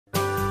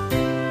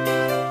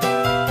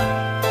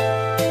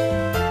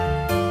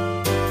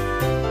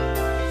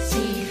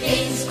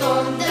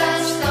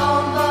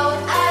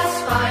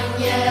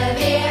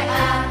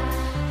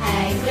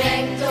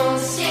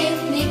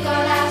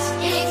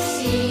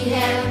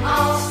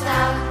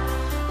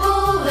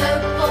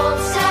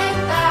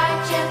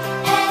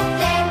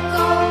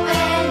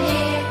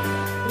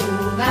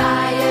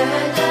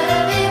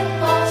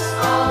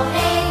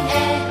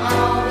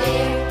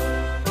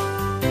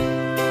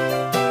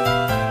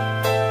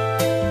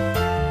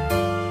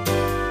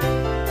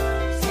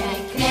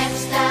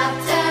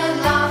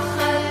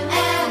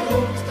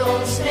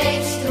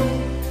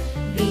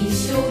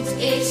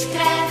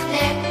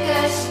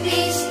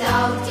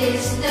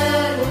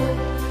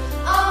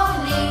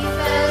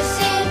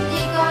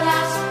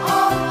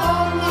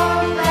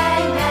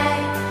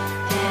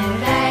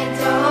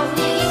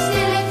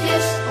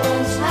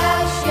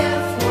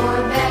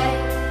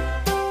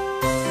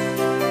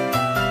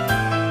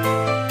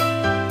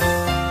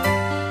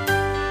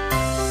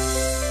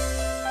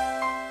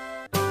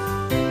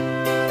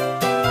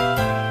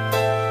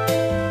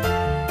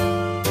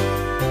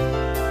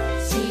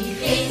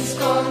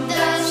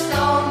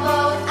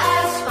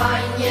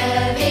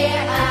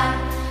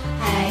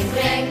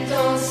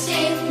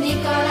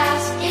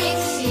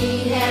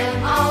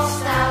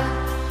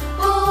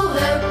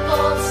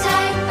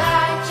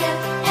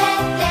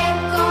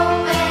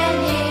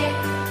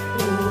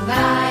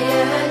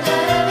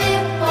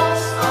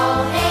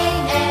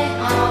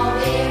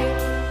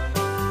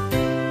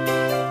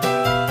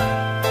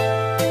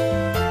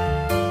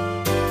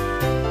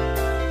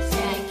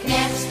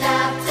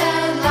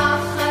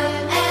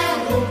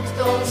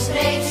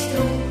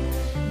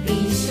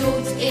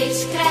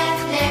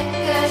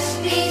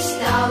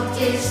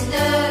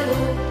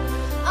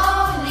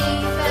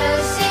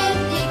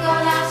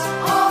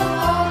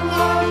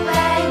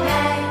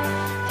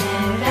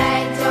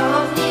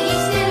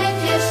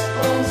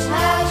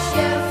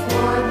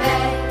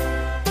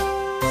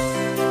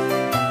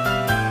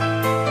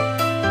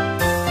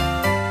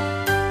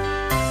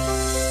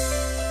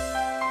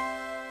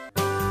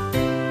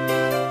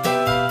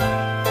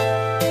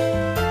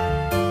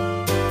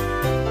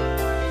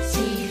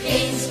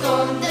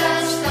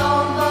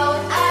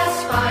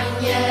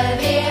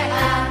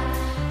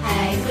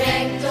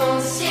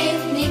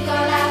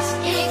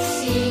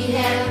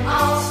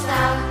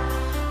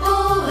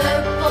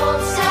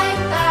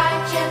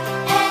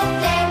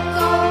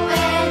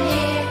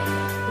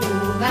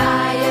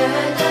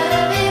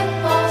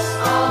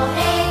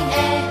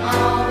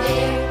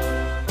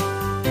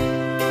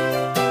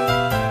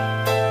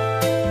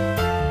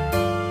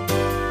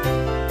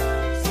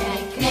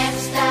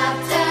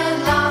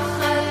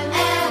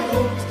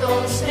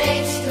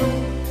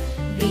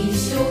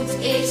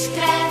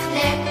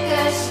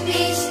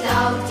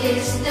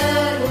is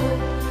de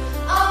roep.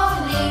 O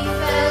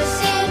lieve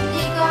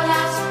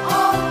Sint-Nicolaas,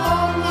 kom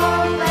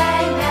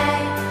bij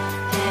mij.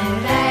 En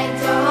rijd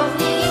toch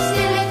niet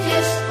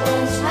stilletjes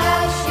ons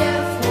huisje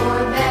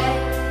voorbij.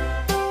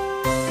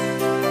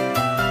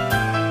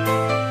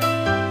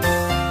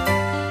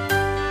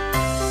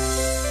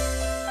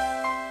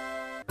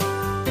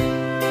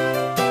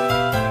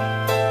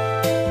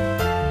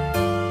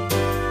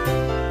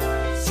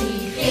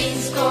 Zie,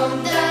 ginds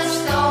komt de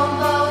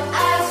stoomboot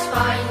uit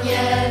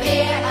Spanje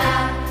weer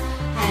aan.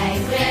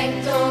 Hij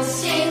brengt ons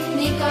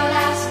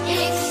Sint-Nicolaas,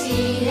 ik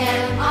zie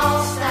hem al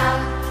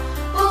staan.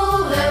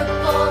 Hoe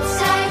huppelt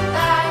zijn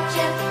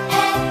paardje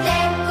en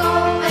dek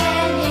op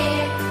en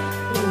neer.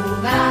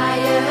 Hoe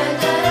waaien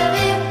de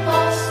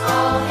wimpels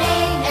al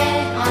heen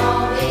en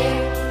alweer.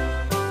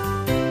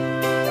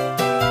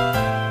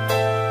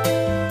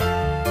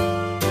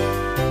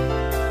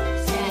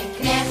 Zijn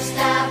knecht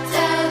staat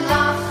te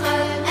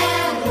lachen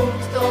en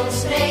roept ons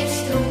reeds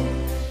toe.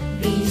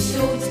 Wie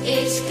zoet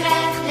is,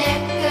 krijgt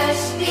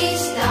lekkers, wie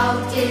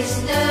stout is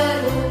de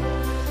roep.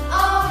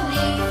 O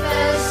lieve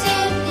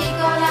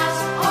Sint-Nicolaas,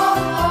 kom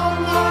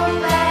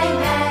bij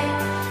mij.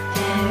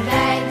 En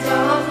rijd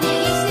toch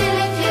niet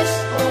stilletjes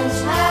ons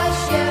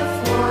huisje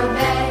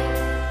voorbij.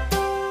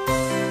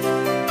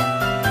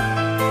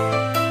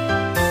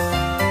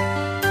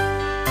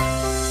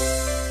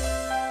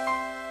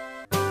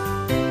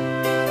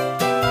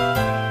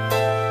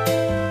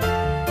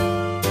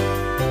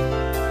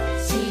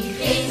 Zie,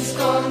 ginds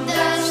komt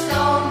de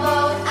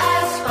stoomboot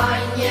uit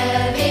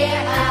Spanje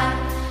weer aan.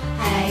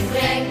 Hij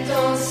brengt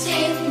ons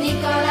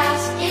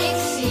Sint-Nicolaas, ik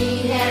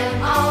zie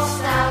hem al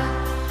staan.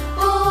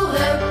 Hoe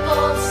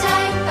huppelt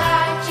zijn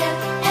paardje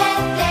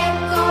en dek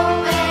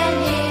op en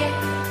neer.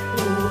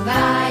 Hoe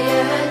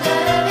waaien de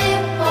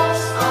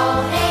wimpels al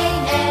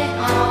heen en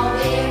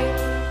alweer.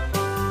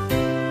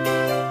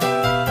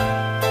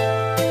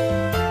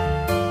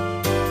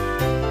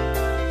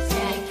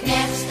 Zijn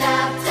knecht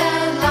staat te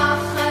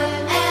lachen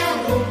en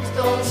roept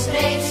ons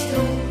reeds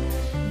toe.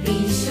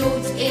 Wie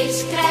zoet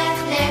is,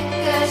 krijgt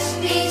lekkers,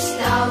 wie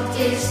stout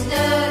is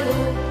de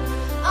roep.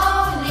 O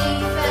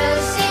lieve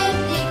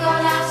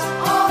Sint-Nicolaas,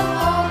 kom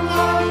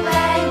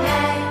bij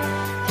mij.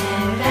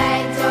 En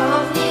rijd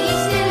toch niet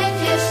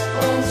stilletjes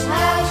ons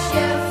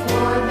huisje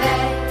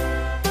voorbij.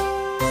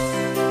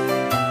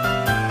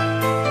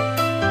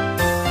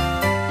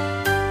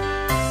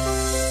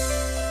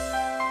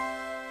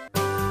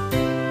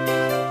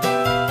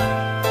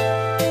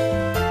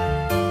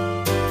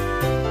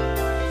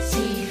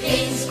 Zie,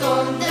 ginds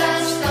komt de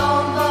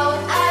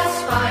stoomboot uit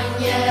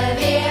Spanje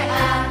weer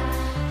aan.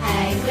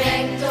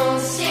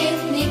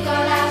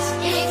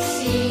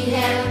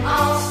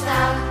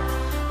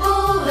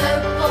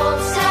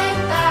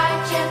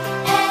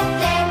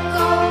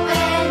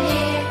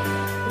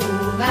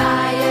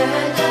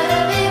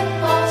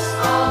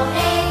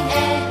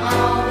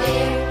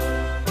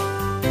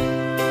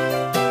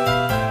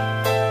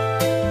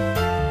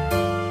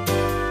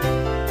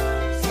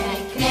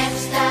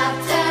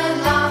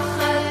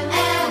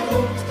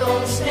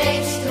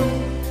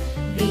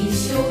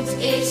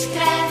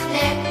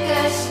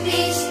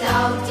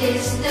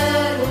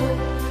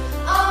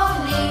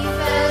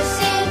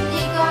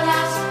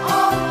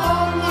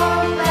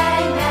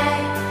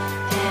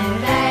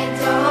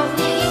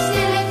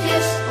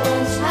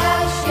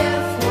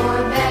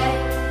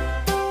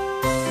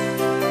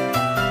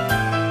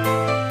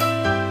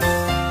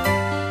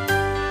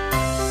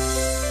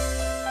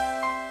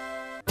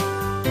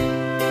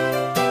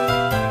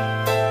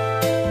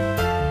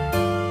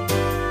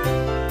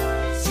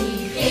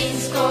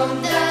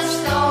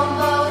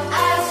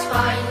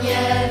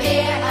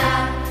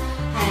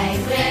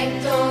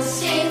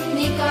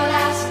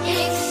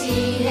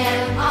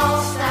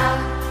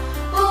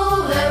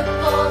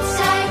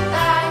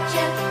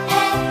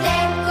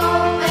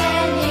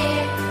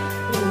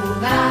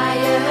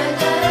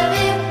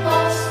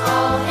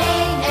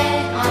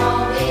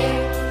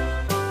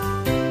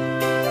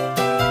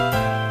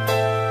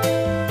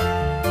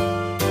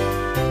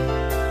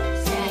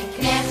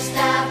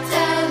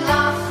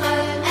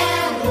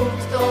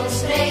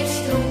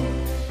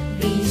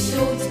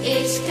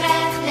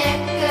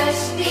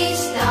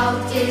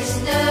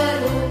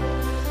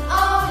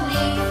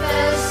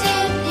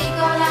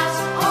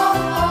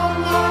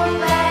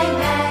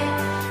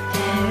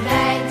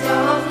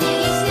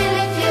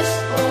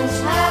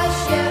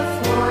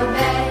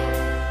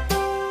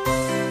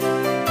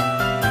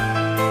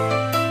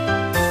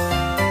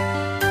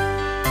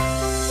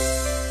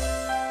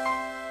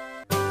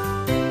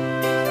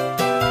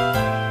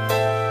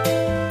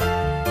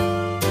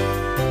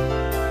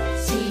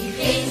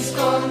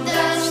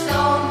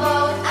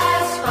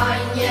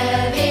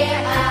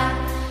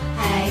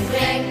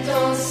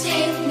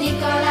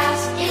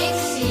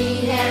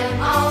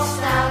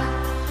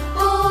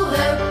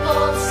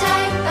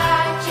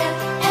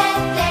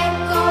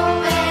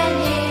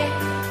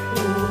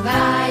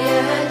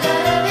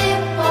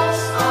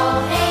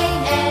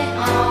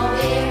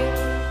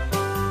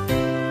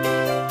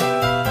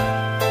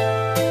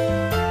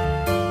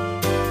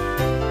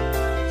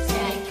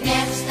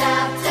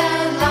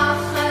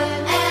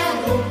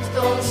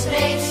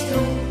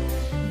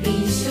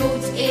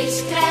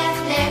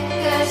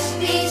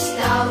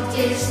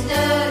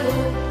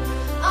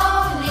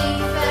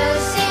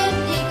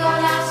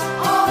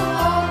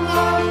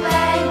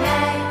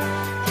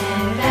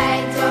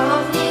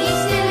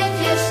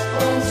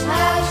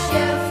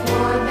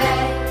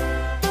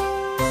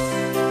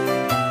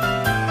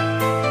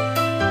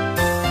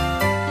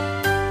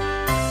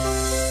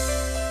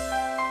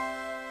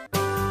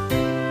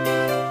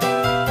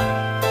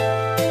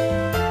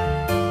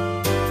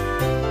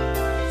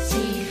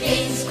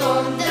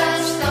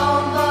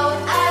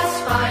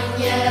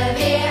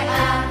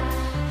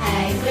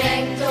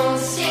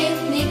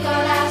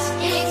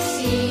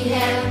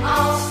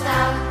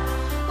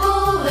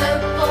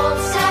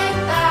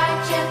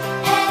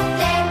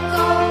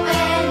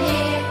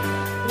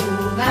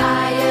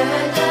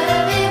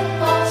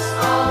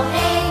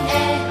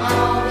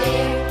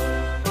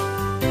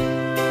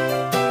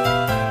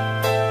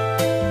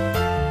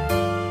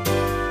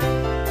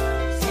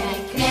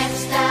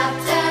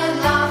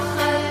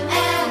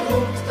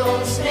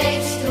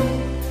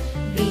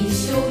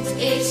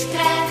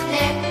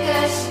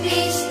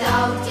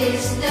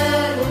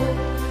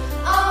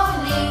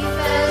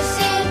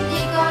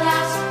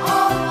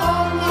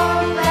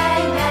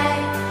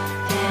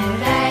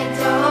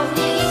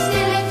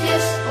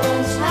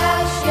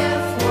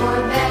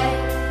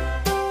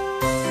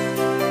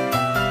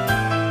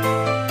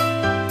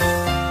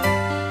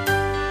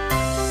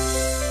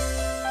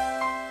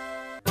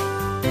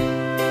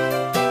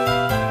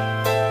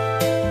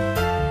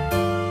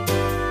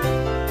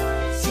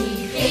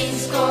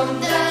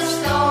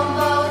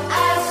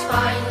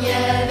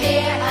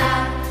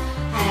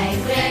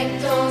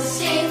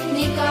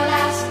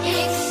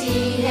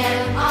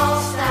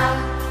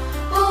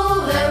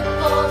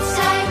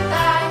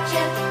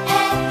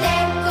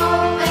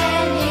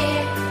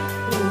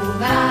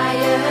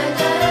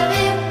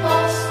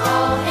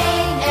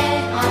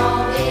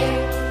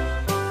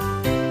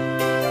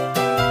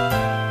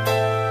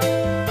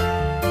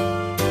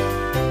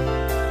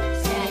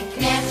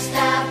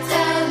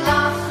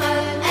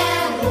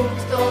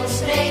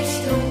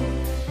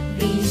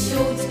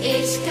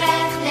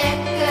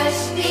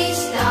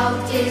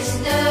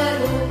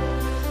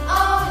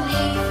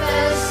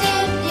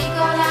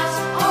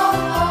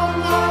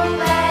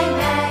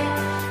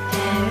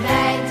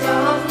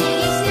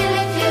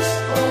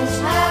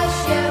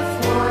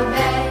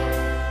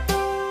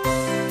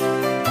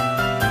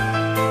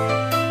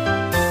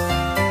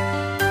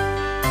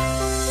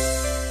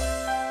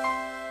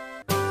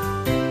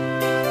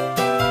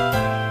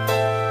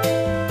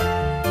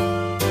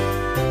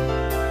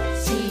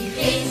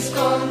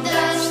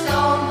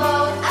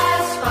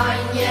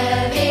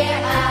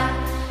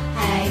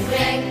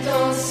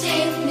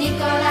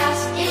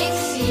 Sint-Nicolaas, ik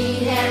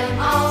zie hem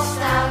al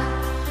staan.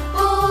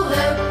 Hoe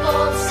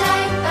huppelt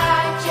zijn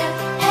paardje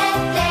en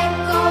dek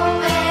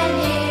op en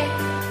neer.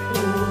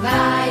 Hoe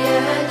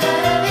waaien de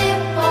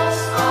wimpels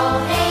al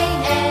heen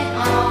en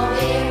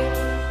alweer.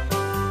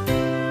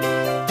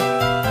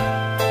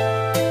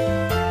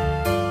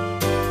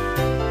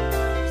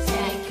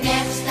 Zijn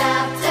knecht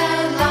staat te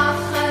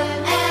lachen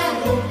en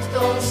roept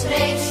ons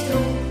reeds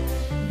toe.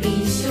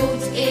 Wie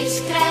zoet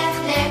is,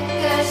 krijgt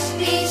lekkers,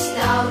 wie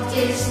stout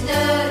is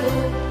de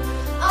roe.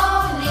 O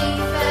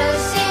lieve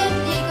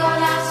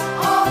Sint-Nicolaas,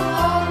 kom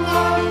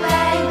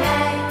bij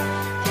mij.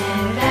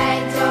 En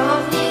rijd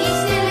toch niet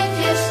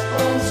stilletjes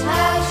ons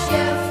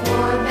huisje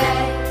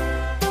voorbij.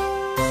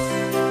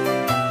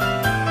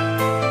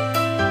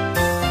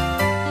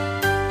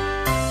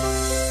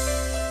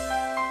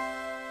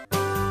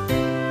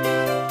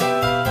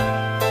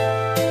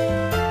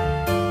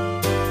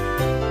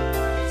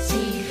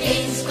 Zie,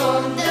 ginds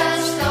komt de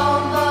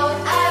stoomboot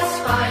uit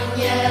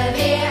Spanje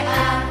weer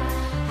aan.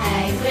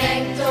 Hij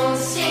brengt ons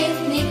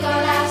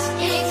Sint-Nicolaas,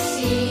 ik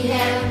zie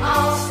hem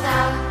al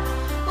staan.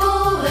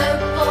 Hoe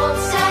huppelt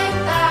zijn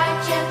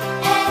paardje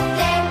en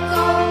dek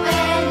op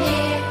en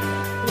neer.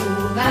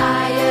 Hoe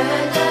waaien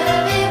de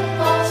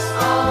wimpels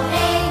al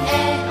heen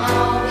en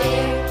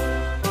alweer.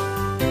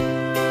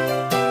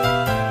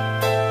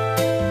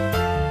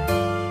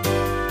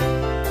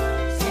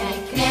 Zijn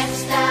knecht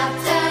staat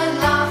te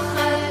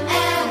lachen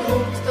en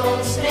roept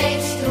ons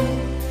reeds toe.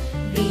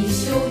 Wie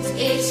zoet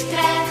is,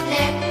 krijgt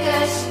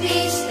lekkers,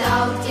 wie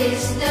stout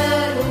is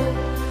de roe.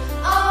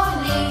 O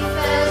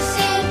lieve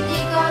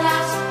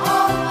Sint-Nicolaas,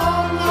 kom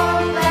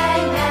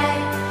bij mij.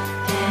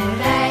 En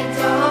rijd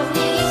toch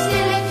niet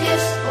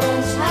stilletjes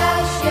ons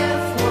huisje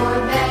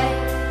voorbij.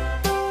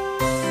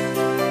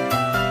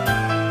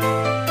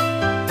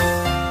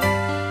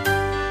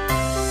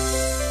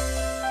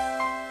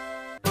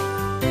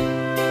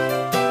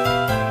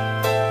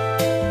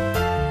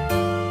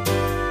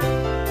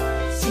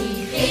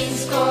 Zie,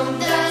 ginds komt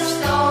de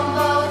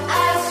stoomboot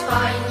uit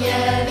Spanje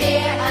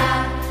weer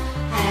aan.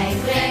 Hij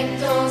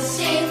brengt ons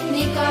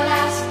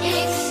Sint-Nicolaas,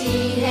 ik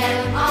zie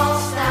hem al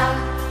staan.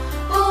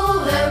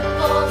 Hoe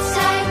huppelt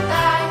zijn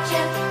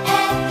paardje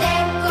en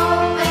dek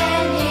op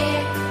en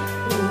neer.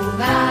 Hoe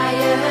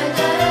waaien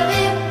de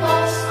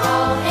wimpels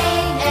al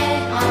heen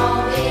en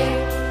alweer.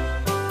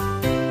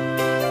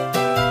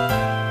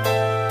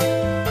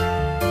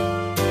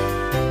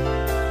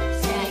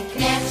 Zijn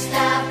knecht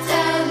staat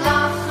te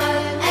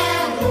lachen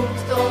en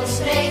roept ons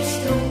reeds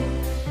toe.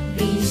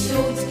 Wie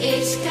zoet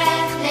is,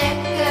 krijgt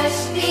lekkers,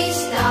 wie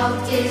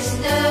stout is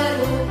de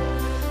roe.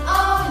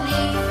 O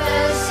lieve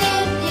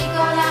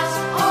Sint-Nicolaas,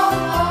 kom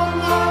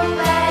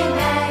bij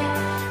mij.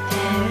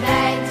 En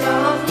rijd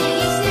toch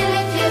niet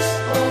stilletjes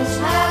ons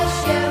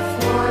huisje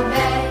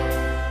voorbij.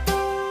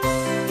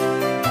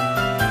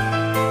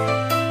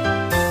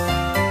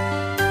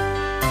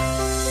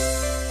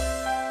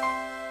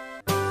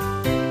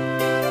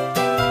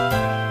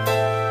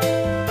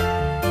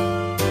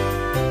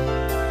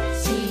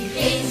 Zie,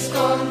 ginds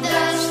komt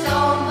de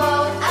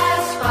stoomboot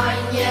uit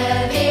Spanje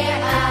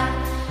weer aan.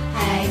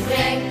 Hij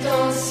brengt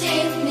ons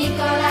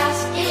Sint-Nicolaas,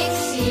 ik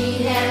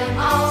zie hem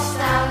al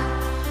staan.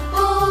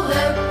 Hoe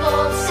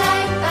huppelt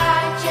zijn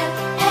paardje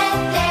en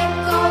dek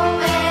op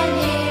en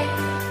neer.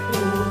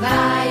 Hoe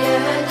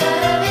waaien de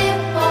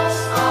wimpels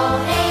al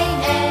heen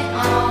en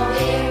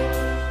alweer.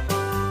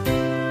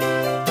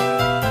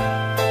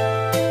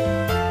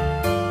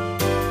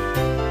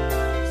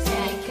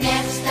 Zijn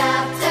knecht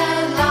staat te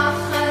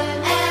lachen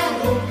en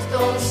roept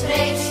ons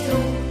reeds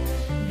toe.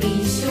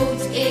 Wie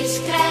zoet is,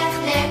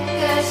 krijgt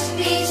lekkers,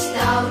 wie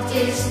stout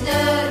is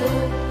de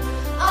roe.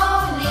 O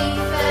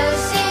lieve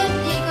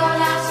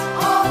Sint-Nicolaas,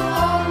 kom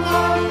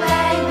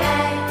bij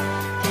mij.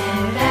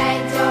 En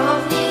rijd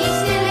toch niet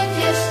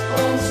stilletjes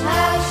ons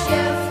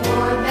huisje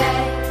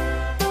voorbij.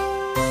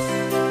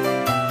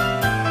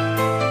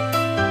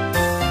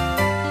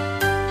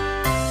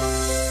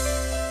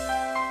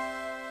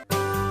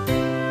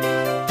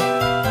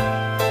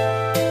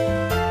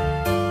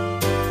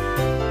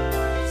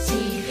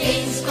 Zie,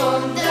 ginds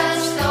komt de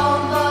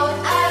stoomboot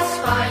uit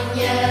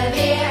Spanje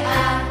weer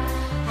aan.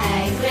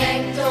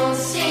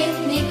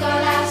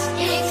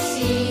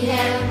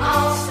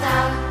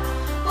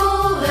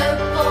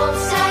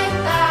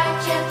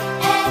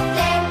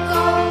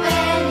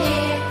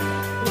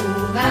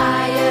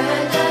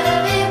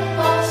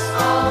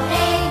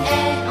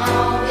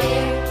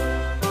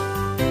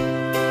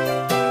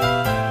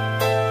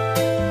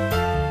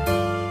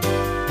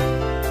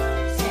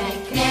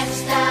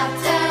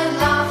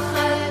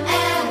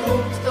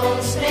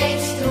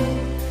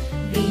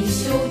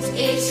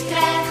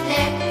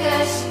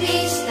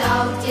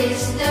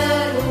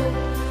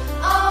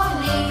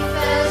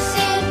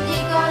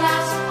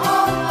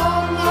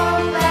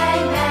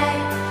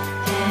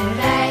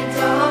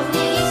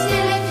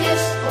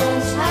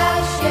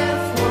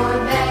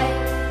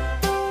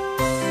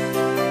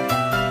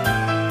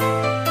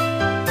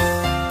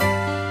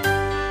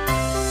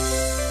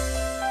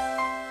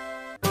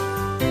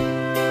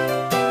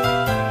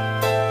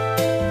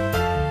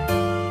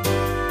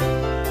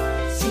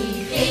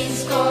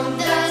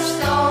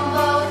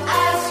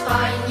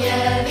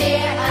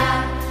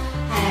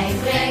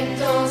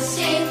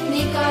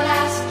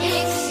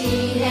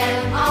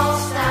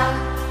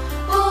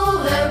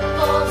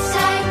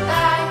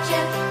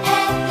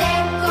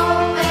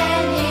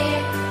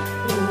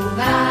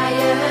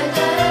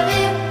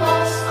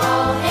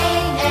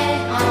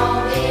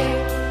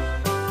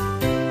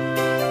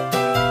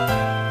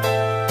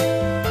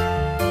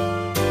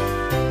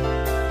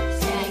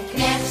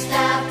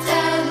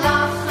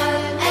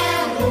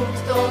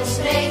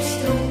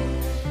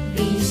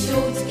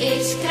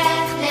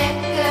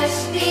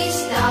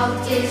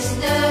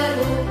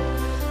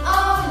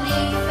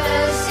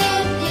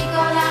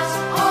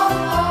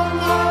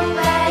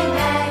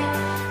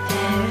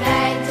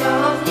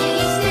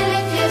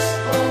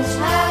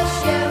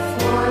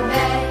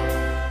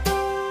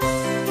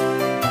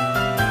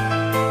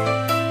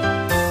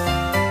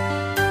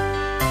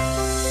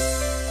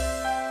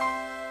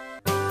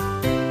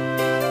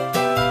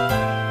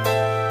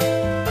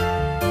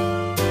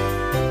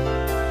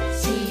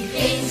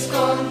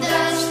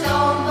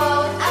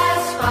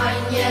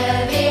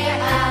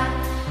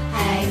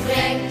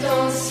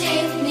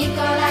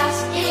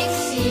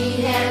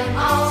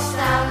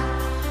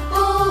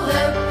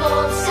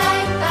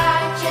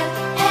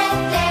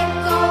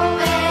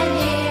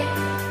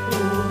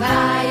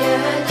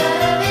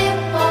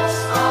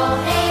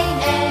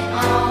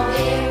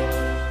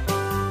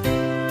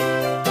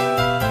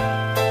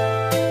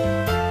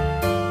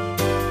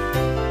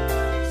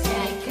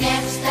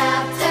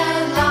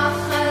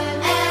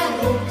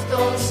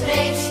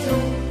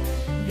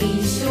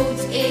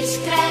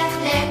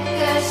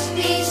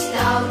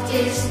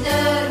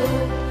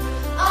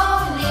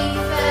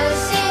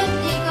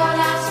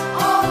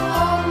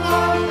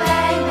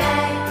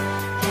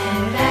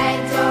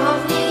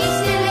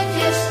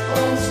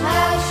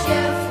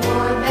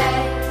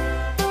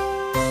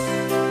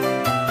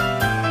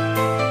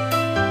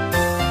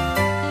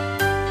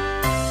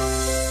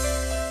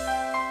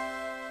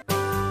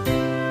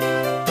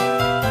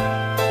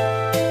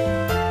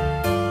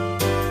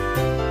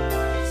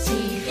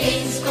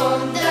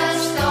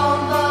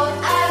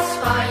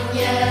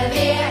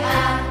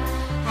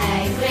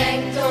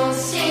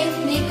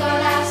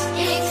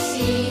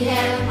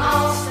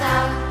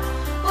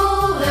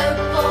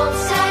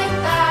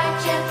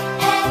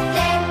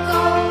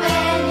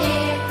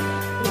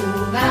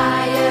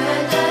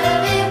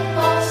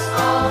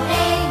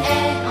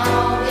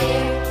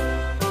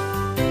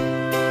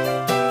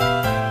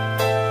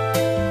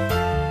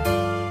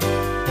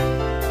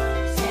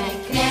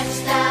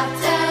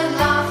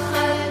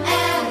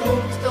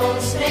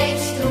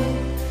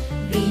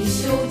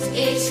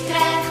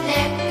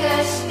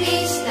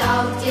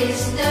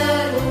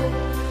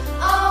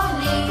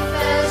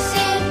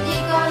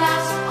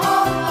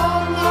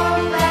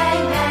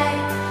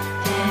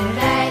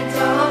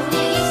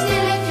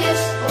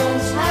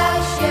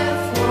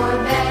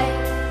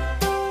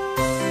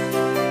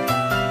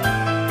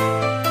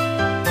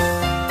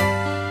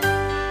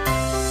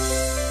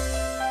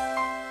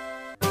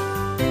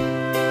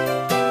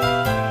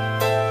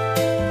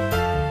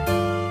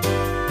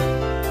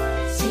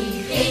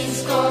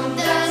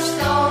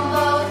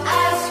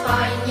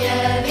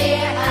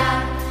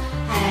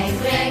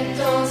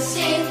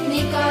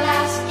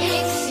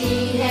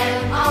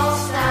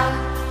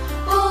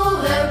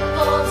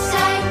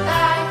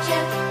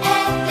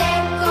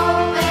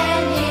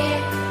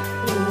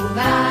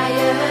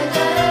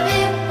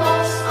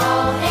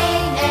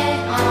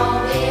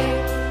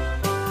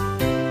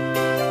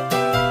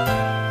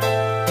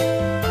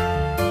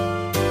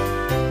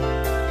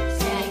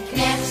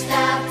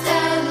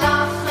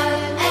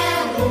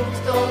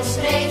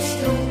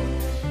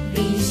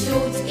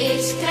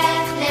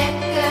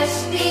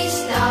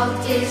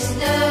 is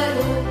de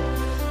roep.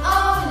 O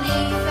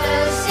lieve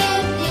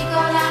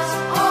Sint-Nicolaas,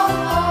 kom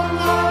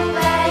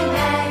bij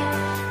mij.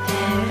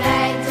 En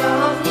rijd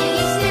toch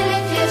niet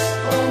stilletjes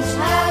ons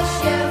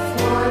huisje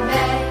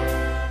voorbij.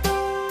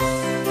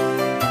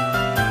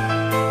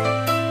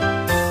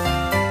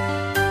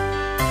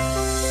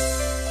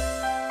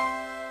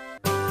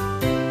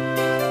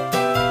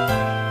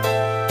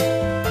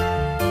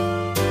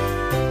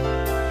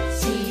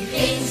 Zie,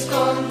 ginds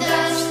komt de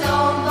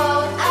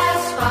stoomboot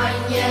uit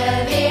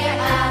Spanje weer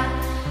aan.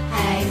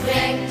 Hij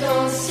brengt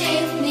ons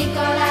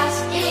Sint-Nicolaas,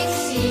 ik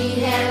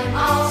zie hem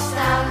al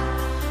staan.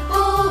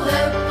 Hoe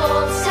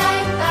huppelt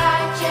zijn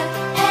paardje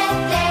en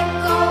dek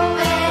op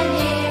en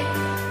neer.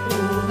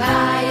 Hoe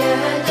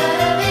waaien de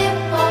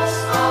wimpels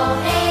al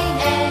heen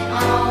en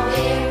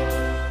alweer.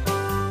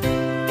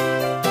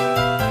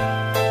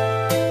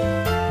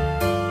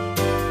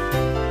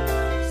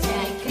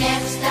 Zijn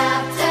knecht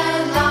staat te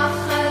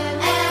lachen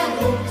en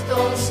roept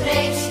ons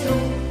reeds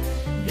toe.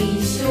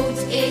 Wie zoet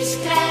is,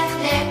 krijgt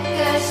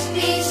lekkers,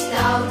 wie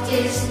stout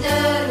is de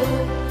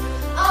roep.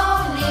 O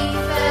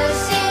lieve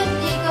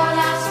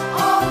Sint-Nicolaas,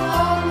 kom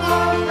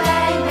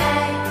bij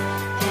mij.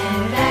 En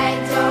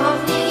rijd toch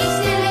niet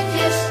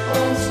stilletjes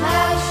ons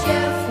huisje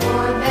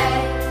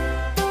voorbij.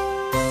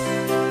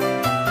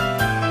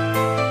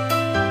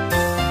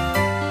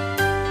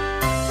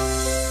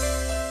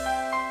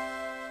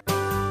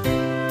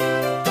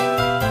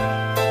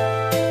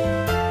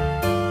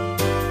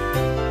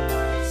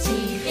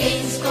 Zie,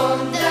 ginds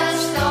komt de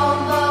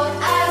stoomboot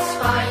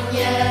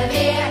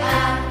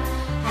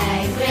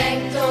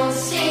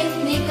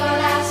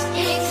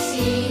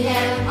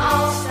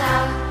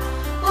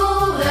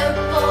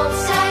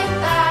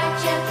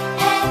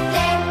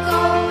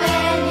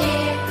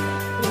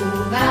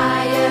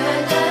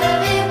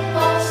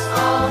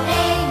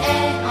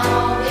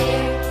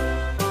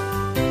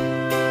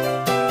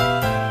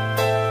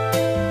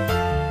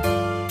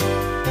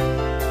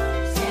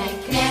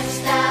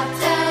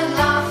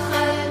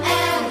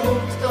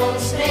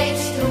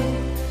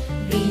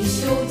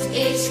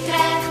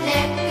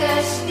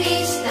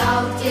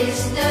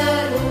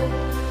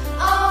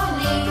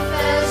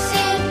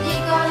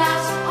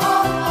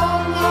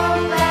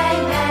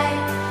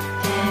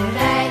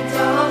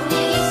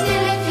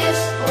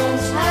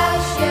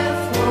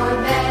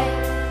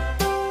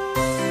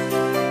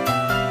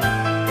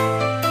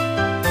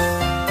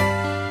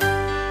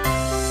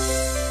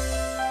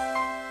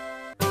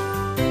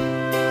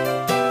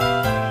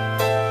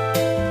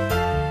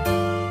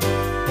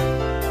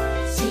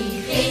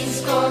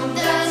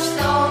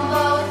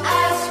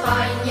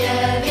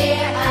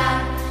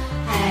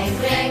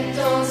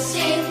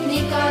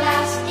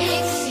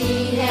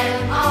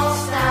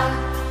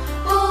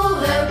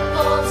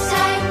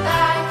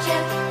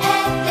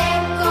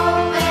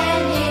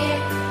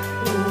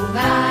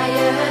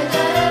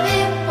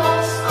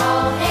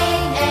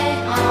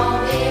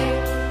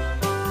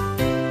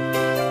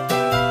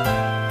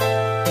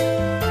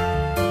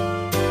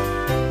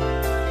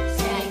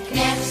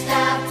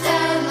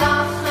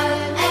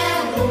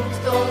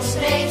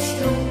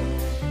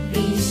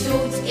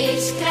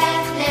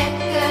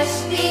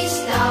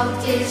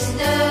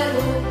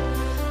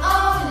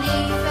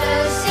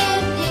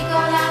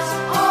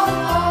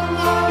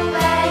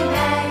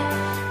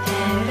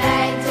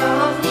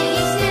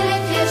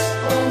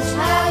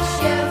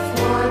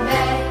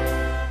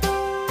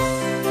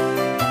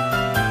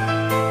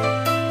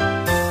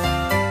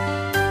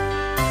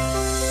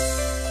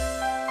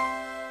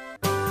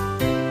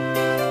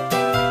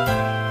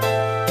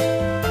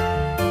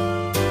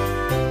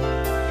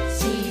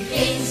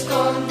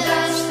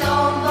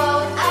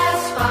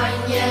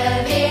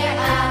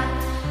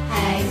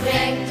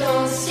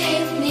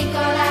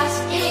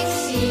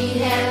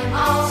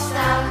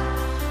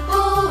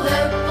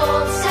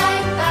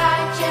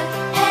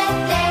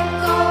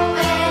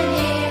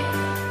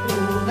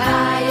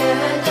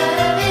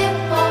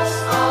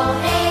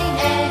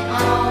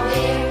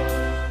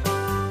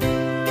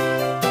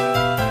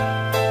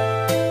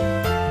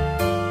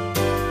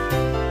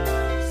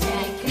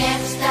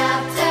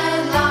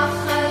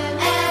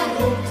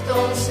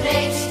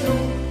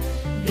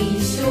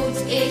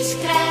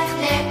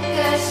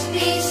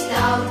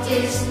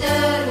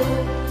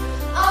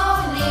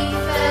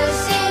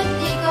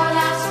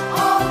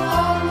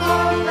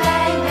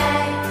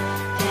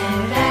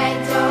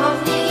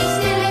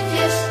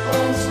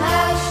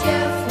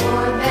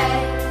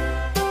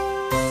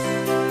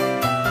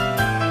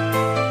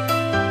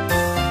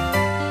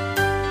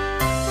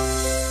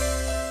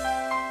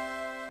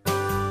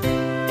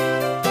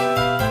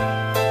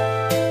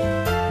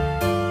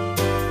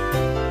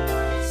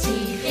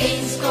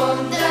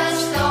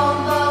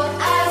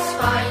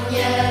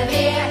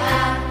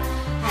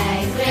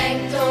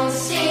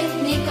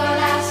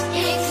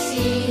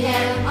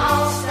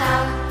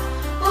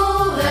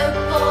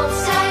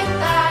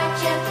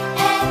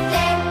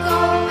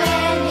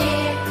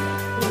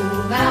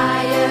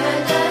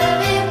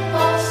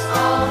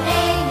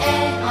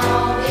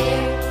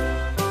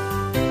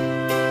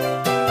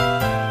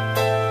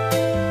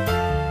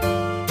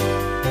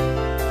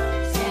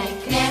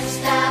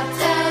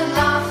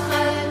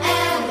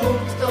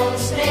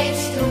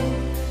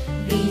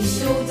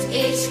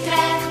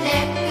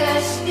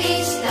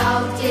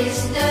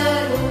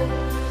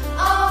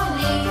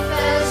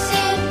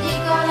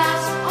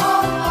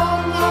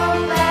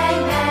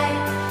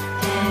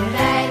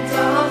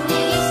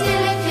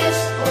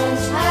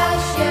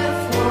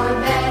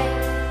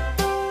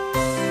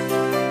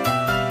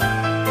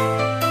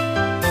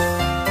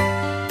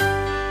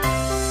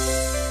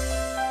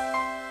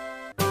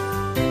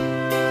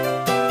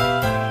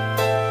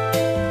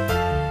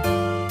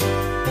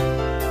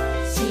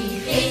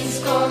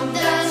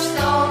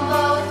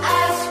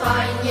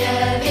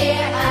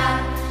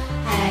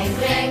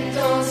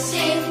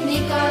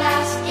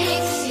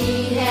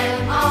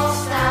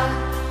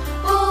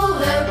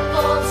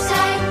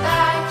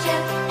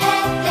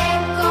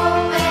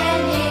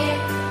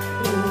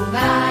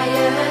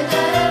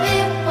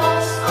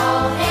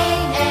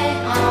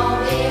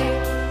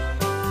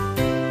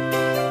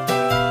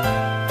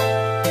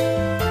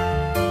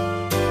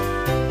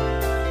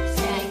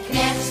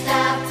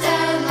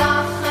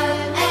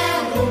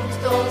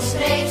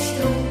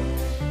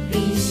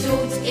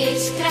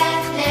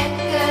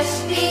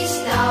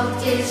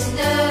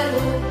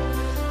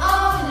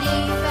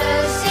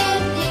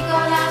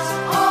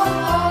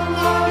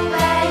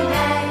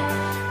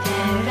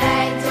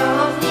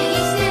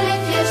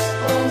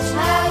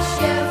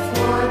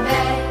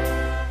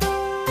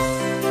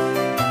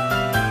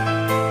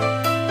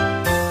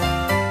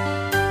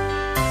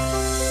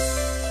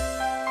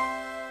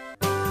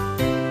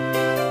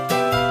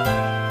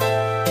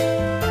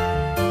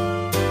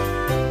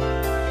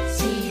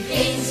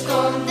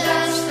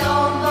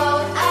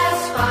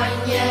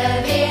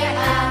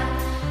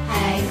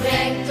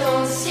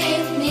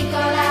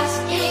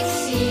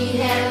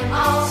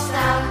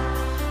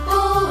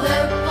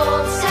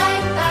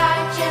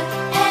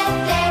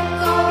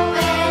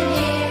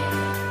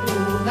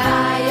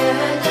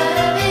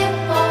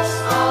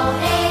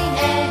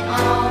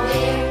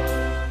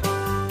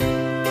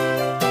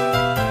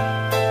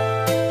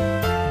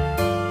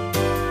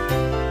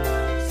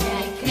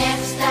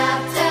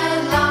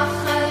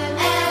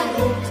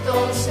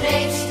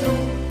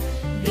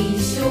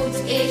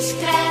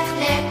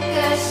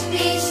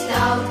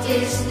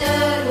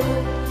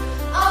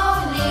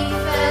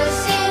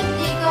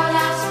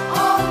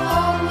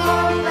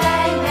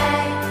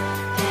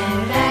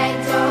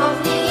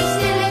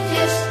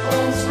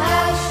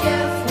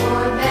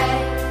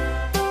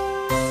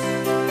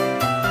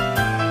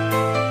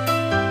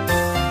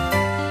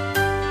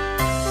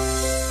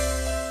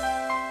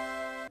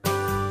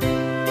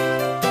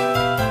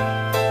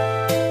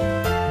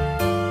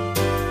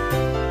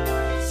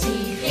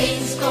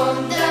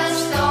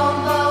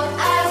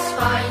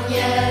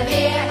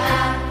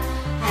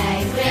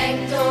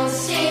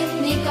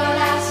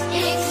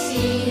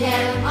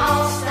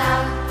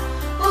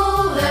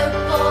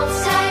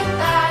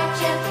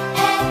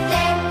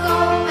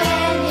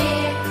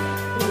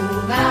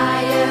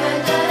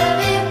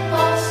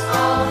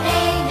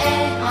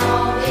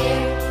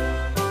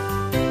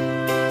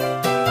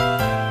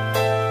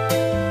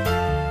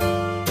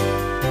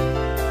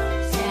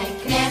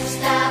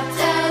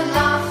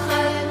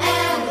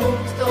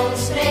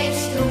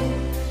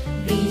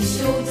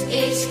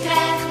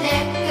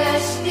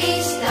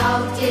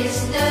is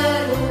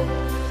de roep.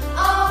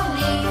 O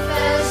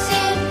lieve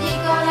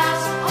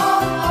Sint-Nicolaas,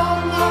 kom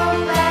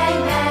bij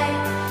mij.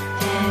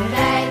 En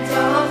rijd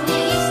toch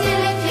niet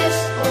stilletjes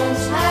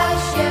ons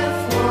huisje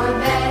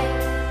voorbij.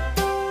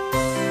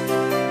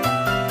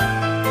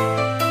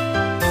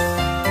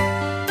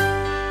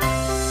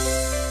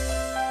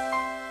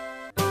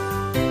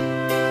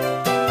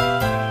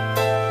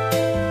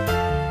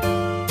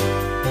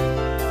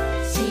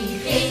 Zie,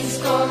 ginds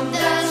komt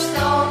de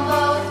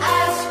stoomboot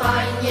uit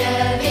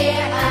Spanje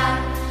weer aan.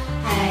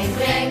 Hij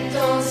brengt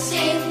ons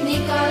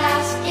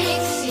Sint-Nicolaas,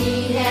 ik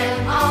zie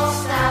hem al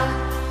staan.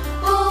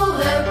 Hoe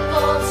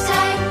huppelt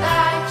zijn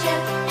paardje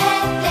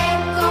en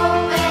dek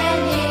op en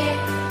neer.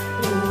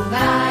 Hoe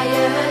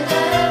waaien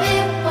de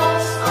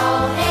wimpels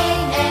al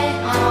heen en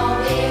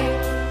alweer.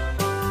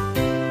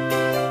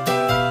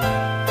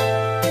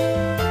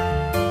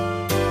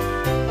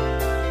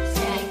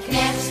 Zijn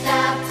knecht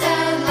staat te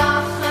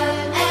lachen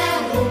en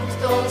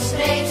roept ons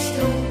reeds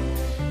toe.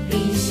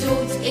 Wie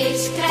zoet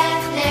is,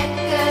 krijgt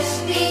lekkers,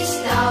 wie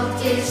stout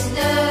is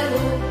de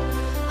roep.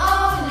 O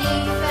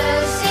lieve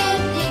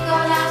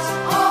Sint-Nicolaas,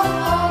 kom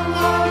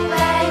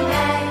bij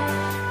mij.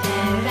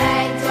 En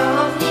rijd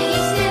toch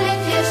niet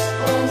stilletjes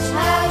ons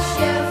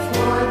huisje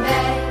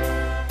voorbij.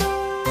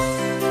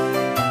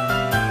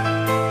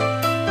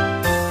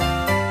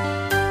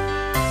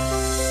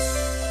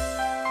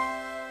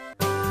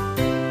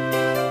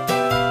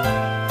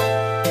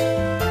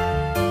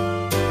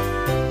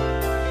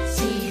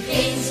 Zie,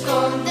 ginds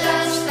komt de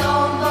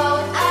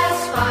stoomboot uit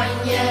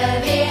Spanje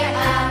weer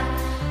aan.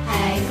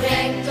 Hij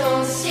brengt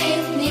ons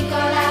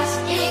Sint-Nicolaas,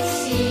 ik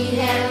zie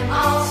hem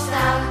al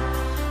staan.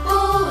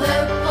 Hoe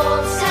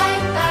huppelt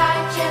zijn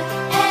paardje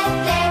en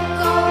dek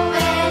op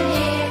en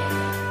neer.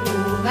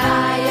 Hoe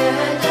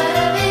waaien de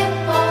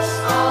wimpels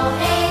al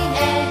heen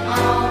en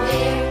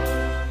alweer.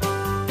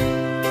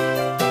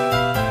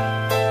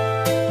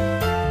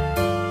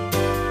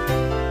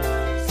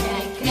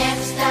 Zijn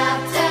knecht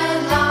staat te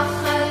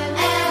lachen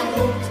en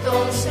roept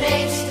ons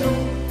reeds toe.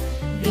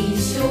 Wie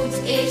zoet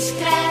is,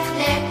 krijgt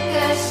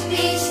lekkers,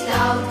 wie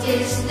stout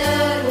is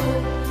de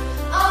roep.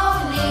 O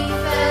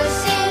lieve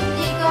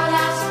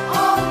Sint-Nicolaas,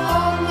 kom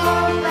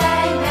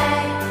bij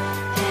mij.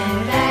 En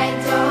rijd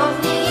toch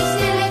niet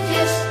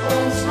stilletjes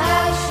ons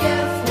huisje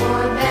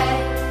voorbij.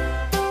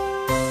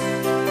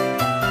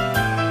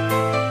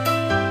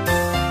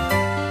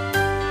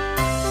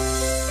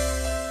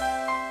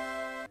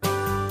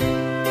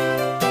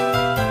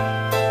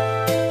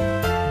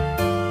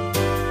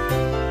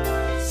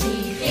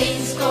 Zie,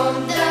 ginds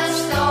komt de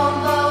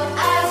stoomboot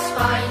uit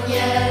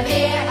Spanje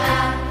weer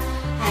aan.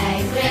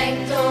 Hij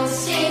brengt ons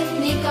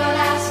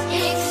Sint-Nicolaas,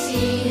 ik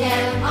zie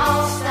hem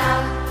al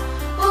staan.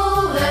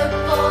 Hoe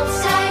huppelt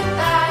zijn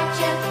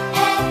paardje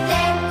en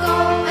dek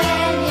op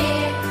en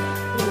neer.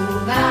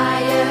 Hoe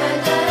waaien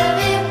de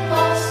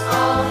wimpels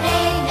al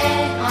heen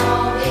en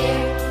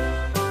alweer.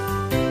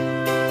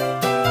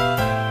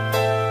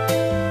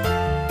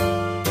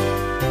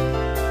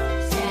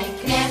 Zijn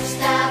knecht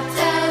staat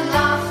te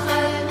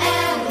lachen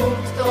en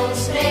roept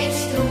ons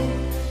reeds toe.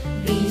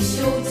 Wie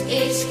zoet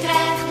is,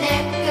 krijgt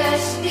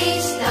lekkers,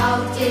 wie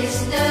stout is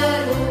de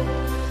roep.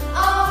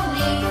 O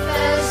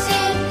lieve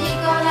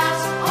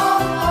Sint-Nicolaas,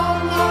 kom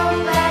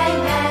bij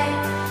mij.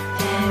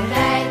 En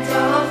rijd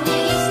toch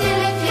niet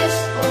stilletjes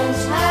ons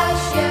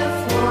huisje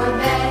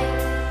voorbij.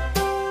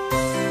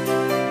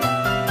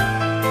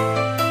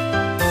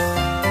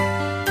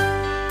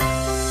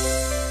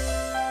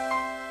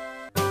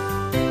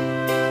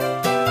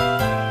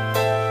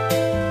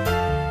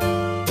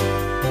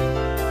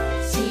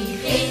 Zie,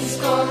 ginds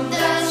komt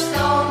de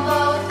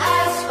stoomboot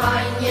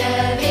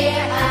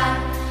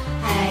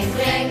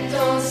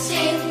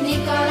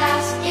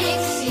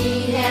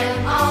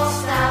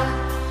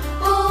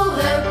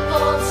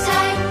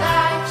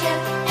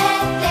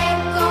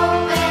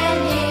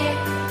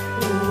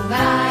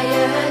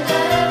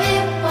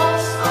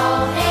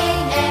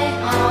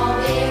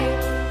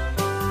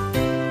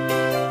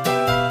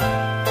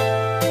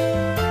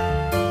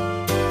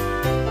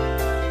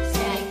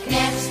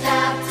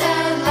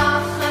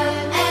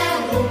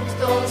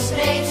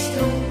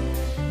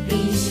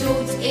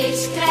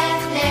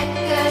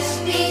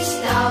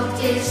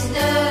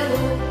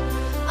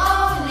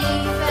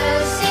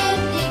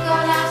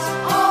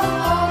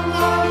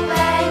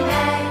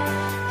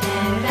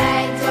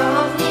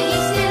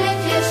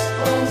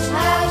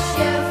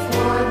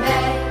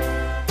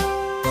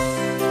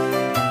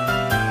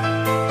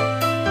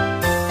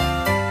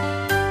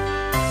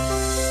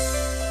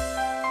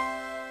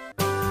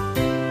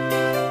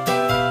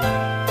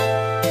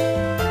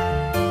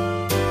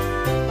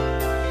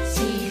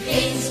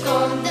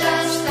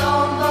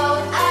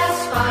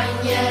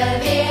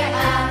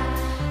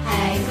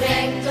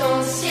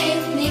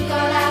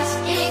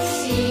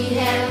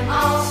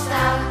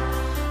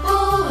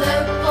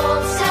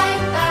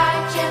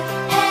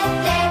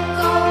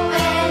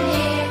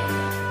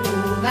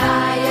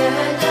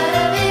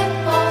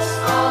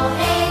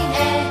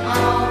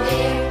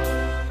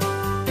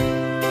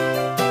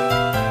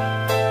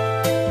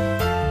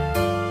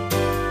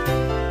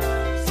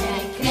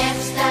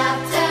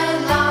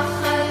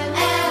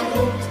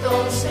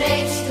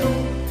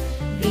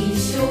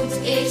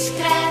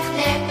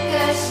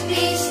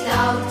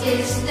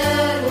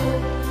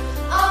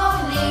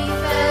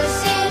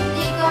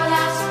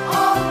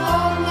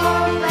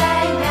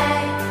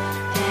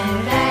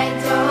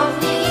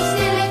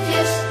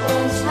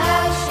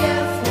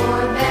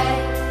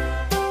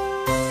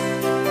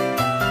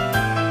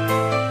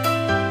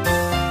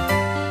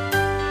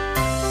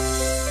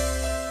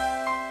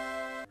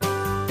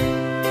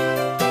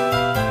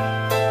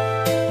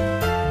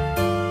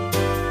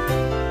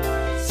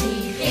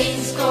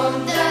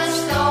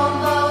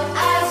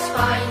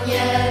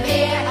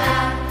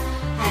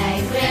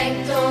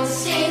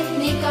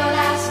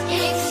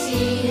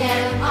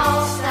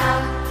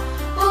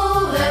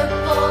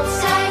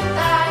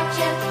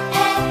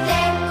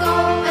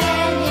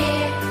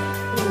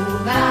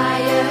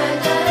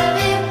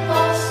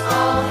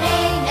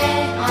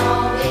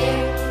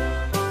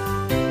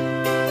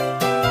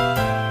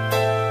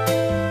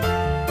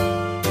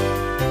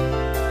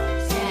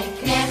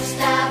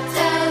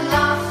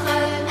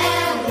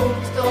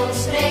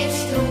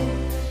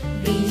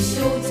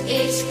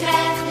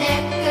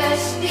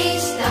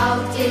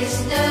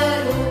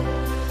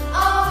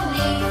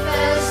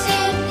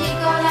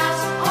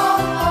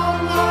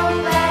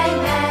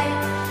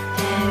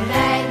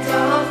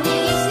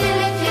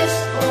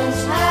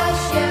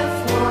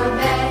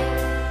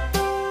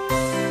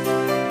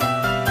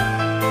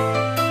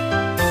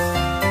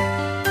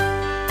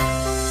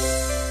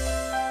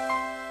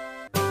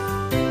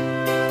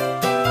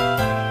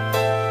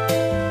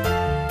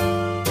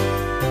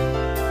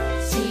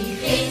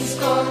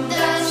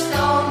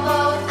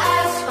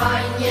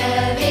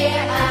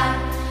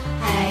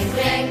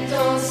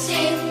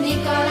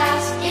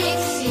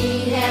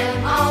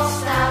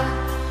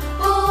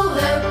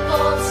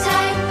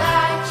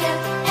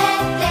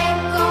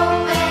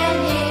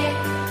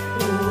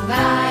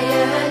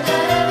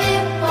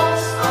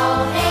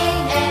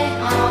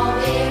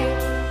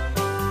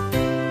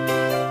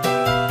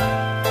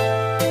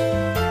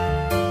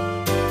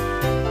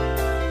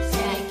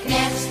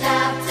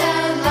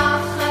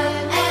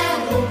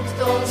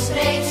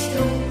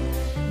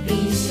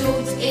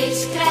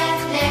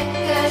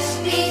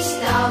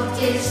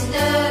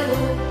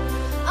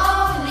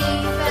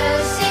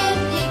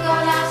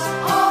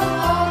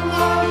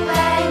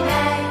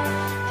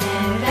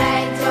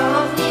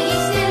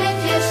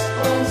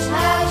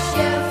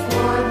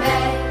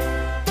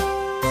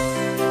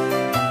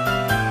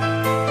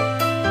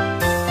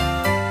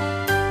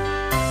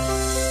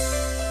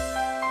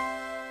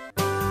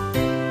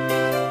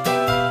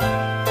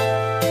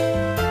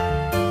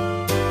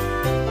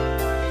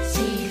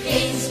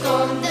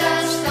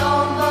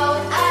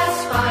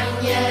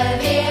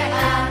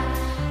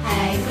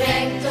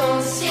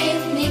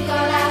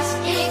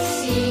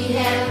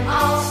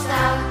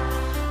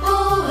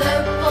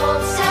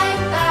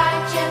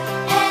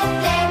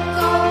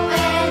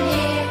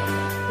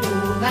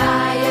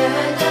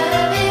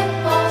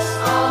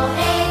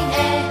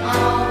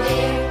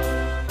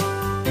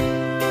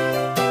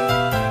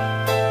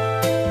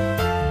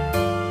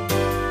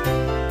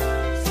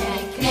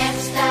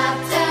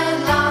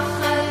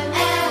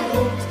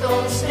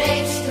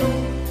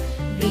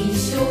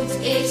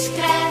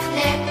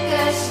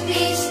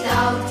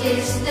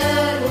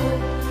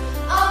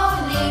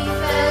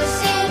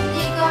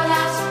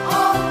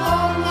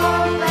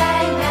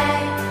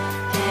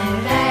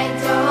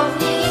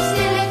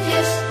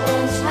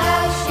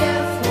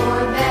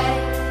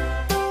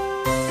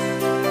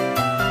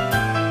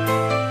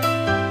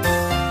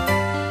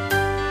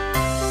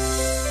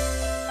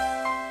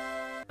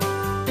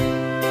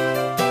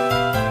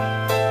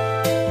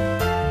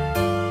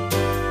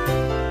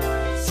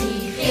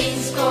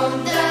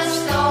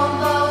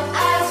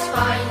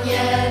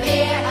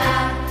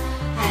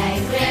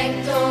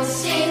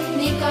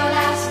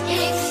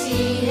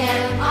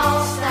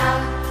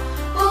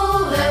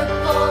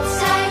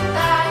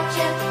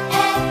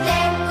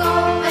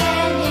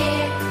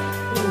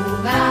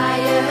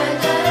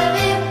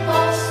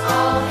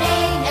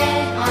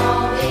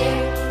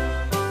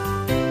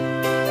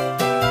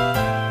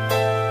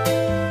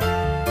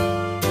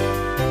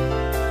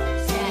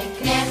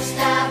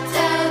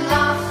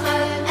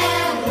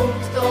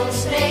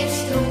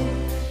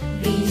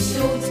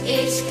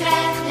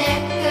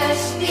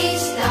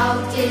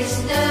is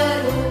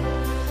de roep.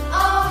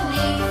 O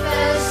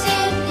lieve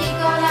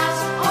Sint-Nicolaas,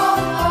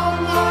 kom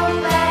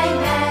bij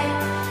mij.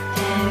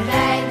 En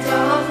rijd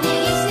toch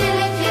niet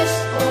stilletjes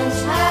ons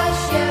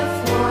huisje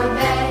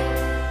voorbij.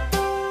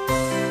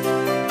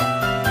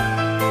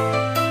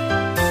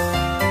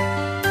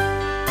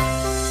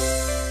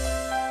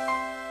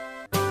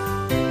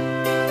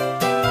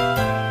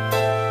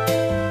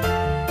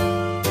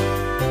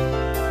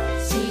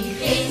 Zie,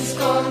 ginds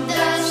komt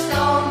de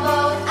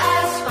stoomboot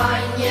uit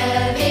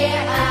Spanje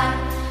weer aan.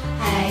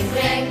 Hij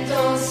brengt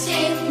ons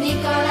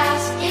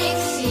Sint-Nicolaas, ik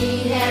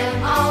zie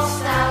hem al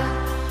staan.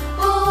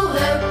 Hoe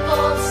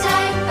huppelt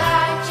zijn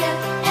paardje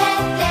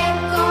en dek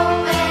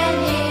op en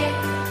neer.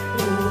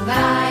 Hoe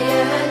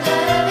waaien de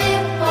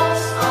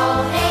wimpels al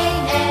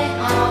heen en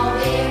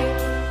alweer.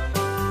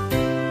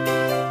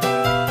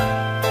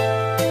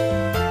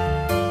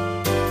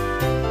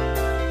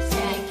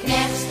 Zijn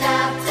knecht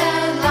staat te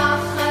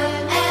lachen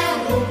en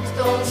roept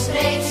ons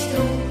reeds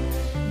toe.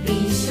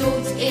 Wie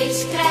zoet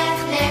is,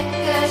 krijgt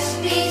lekkers,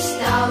 wie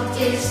stout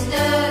is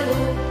de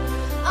roep.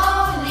 O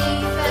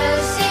lieve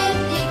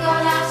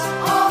Sint-Nicolaas,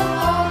 kom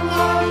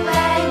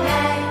bij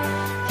mij.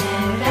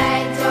 En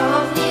rijd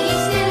toch niet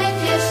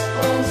stilletjes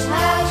ons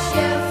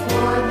huisje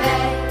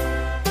voorbij.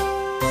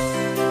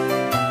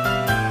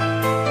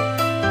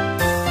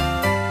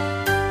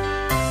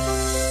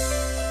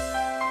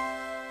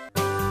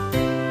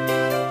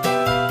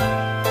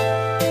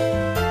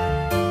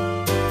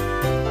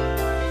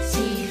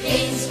 Zie,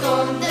 ginds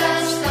komt de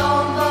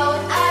stoomboot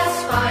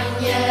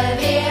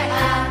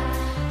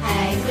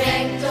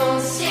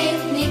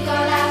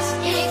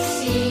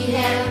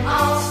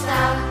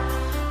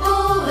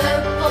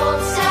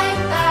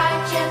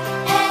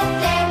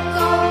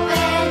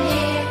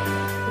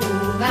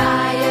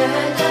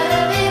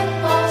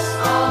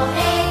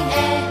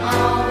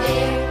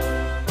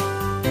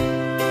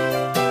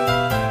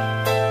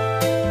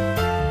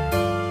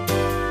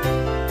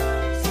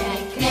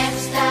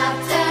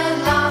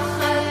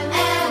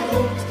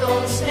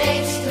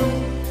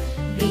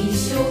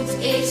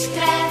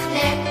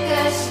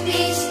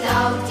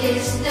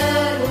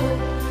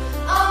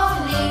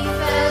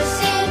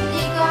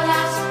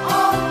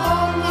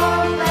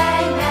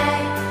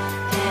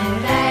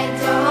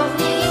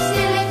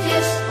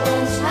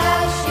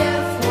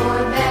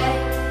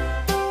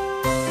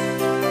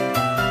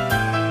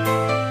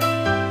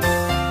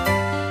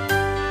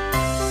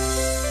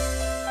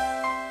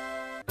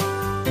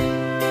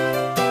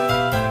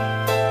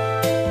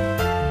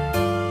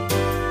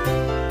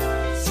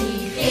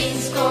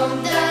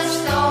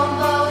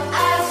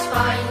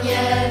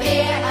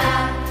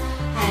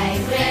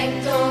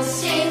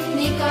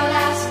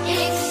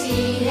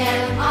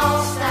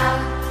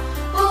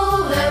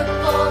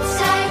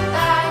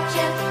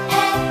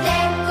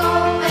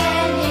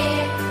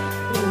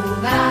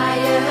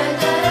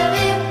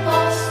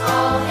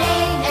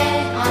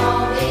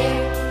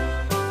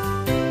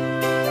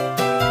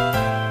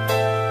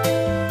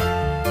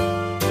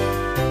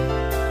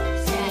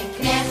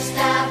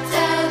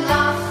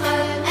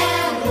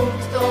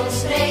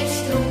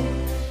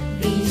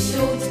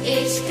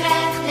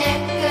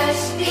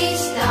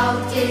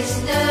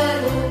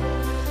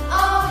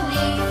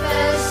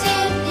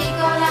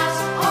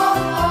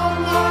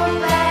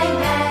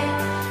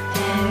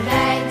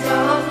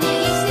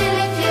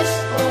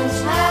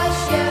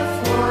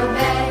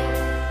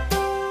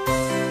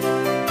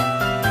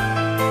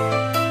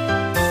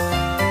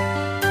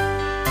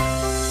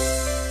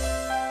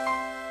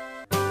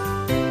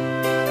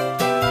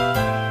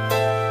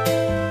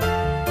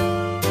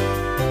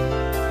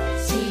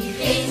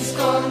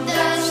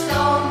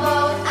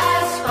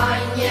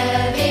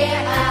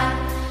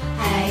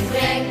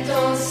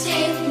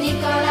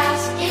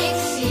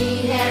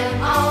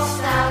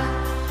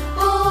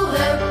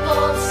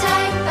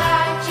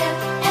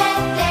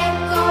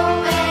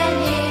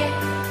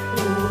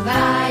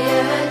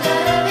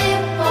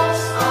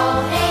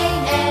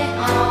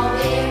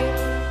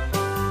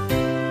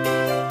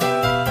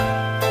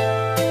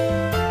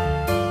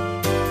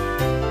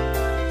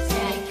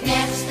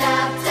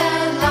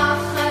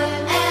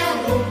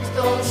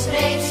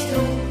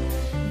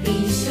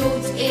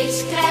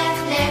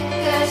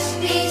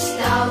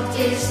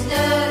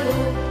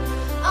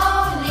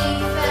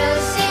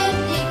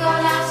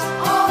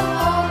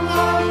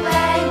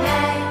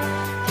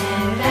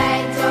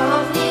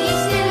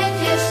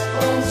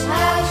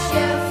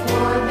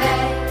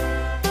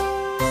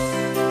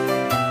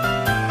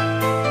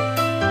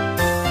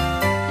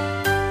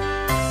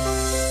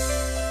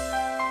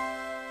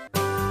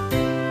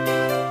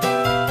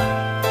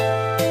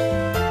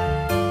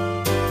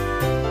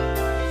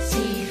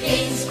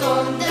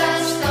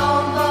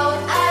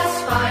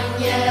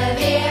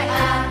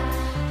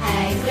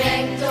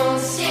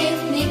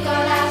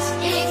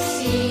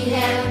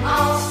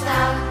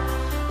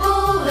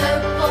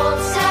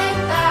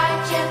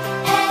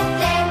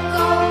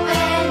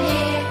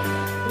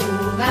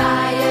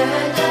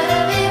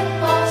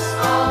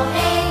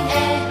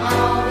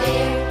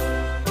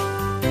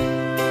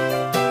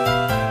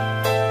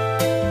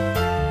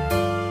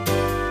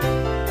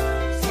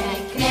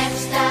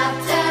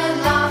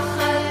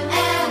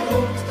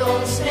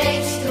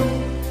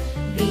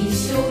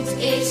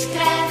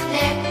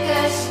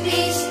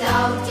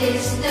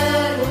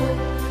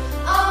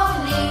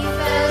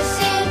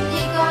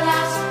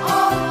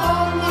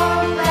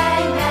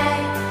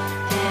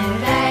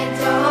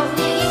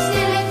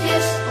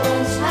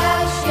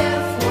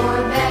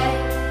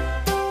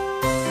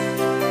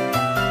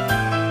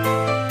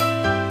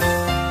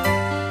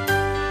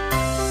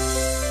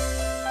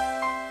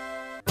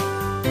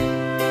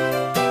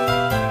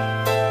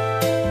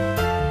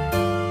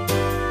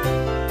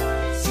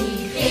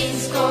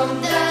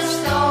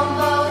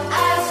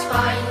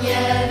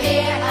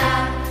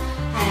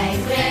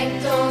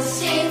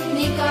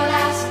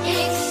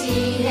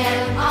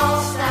hem al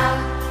staan.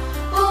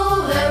 Hoe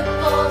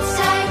huppelt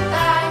zijn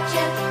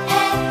paardje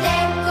en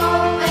denk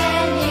op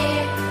en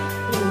neer.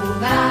 Hoe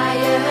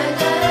waaien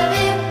de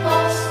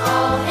wimpels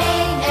al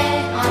heen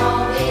en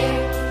alweer.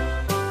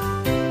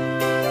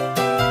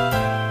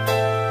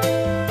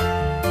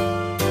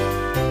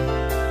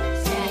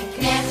 Zijn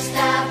knecht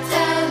staat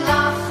te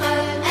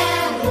lachen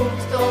en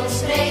roept ons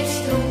reeds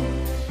toe.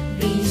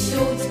 Wie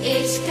zoet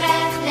is,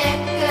 krijgt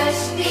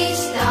lekkers, wie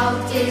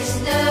stout is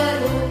de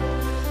roe.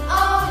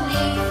 O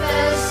lieve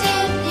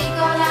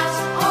Sint-Nicolaas,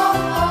 kom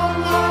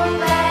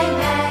bij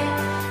mij.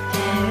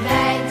 En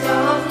rijd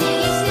toch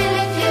niet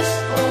stilletjes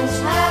ons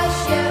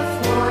huisje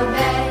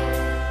voorbij.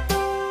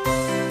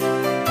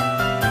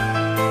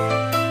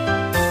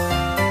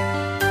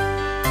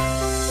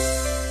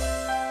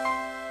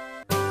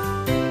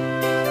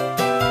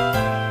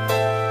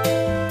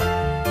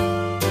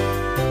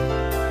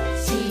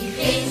 Zie,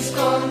 ginds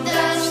komt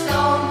de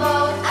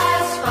stoomboot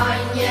uit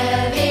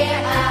Spanje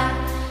weer aan.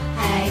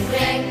 Hij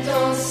brengt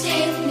ons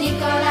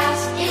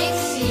Sint-Nicolaas, ik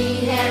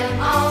zie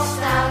hem al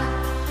staan.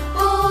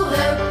 Hoe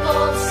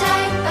huppelt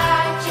zijn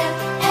paardje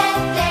en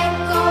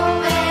denk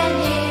op en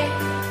neer.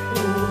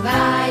 Hoe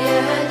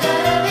waaien de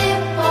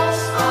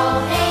wimpels al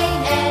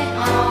heen en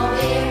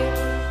alweer.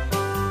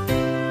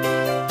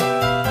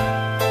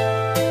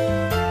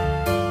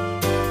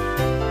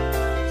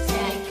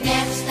 Zijn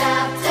knecht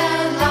staat te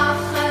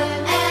lachen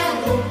en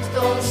roept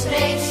ons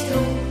reeds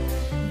toe.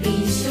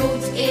 Wie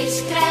zoet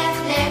is,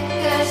 krijgt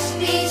lekkers,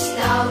 wie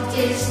stout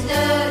is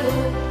de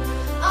roe.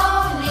 O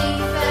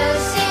lieve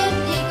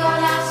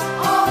Sint-Nicolaas,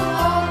 kom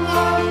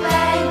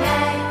bij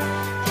mij.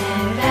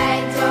 En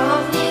rijd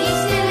toch niet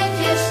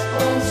stilletjes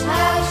ons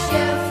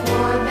huisje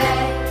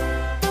voorbij.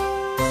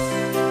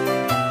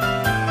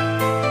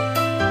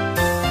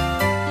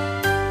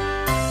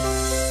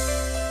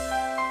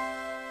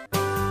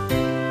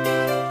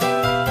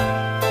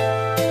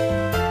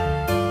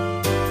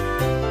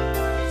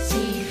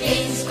 Zie,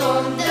 ginds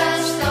komt de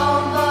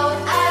stoomboot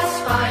uit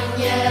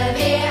Spanje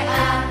weer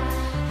aan.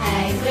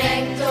 Hij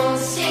brengt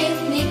ons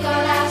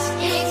Sint-Nicolaas,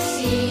 ik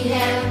zie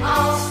hem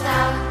al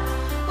staan.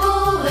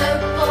 Hoe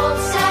huppelt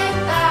zijn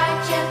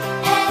paardje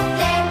en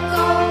denk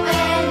op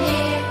en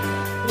neer.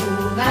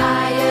 Hoe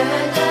waaien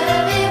de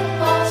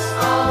wimpels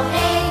al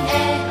heen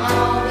en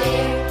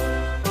alweer.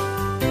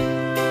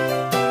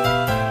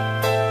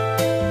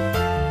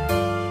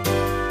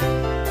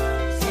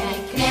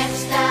 Zijn knecht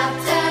staat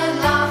te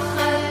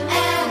lachen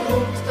en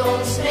roept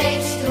ons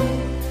reeds toe.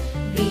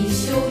 Wie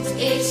zoet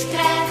is,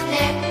 krijgt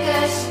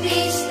lekkers,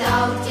 wie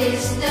stout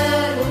is de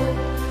roe.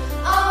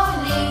 O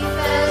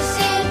lieve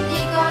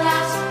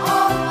Sint-Nicolaas,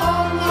 kom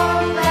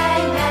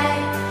bij mij.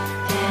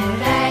 En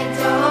rijd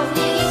toch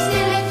niet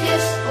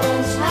stilletjes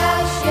ons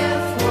huisje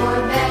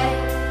voorbij.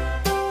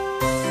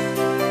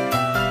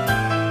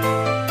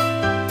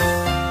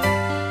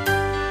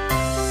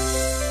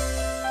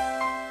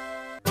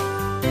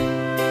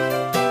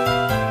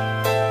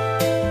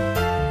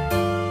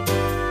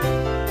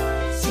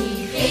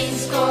 Zie,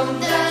 ginds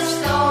komt de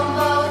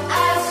stoomboot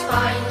uit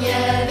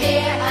Spanje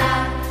weer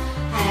aan.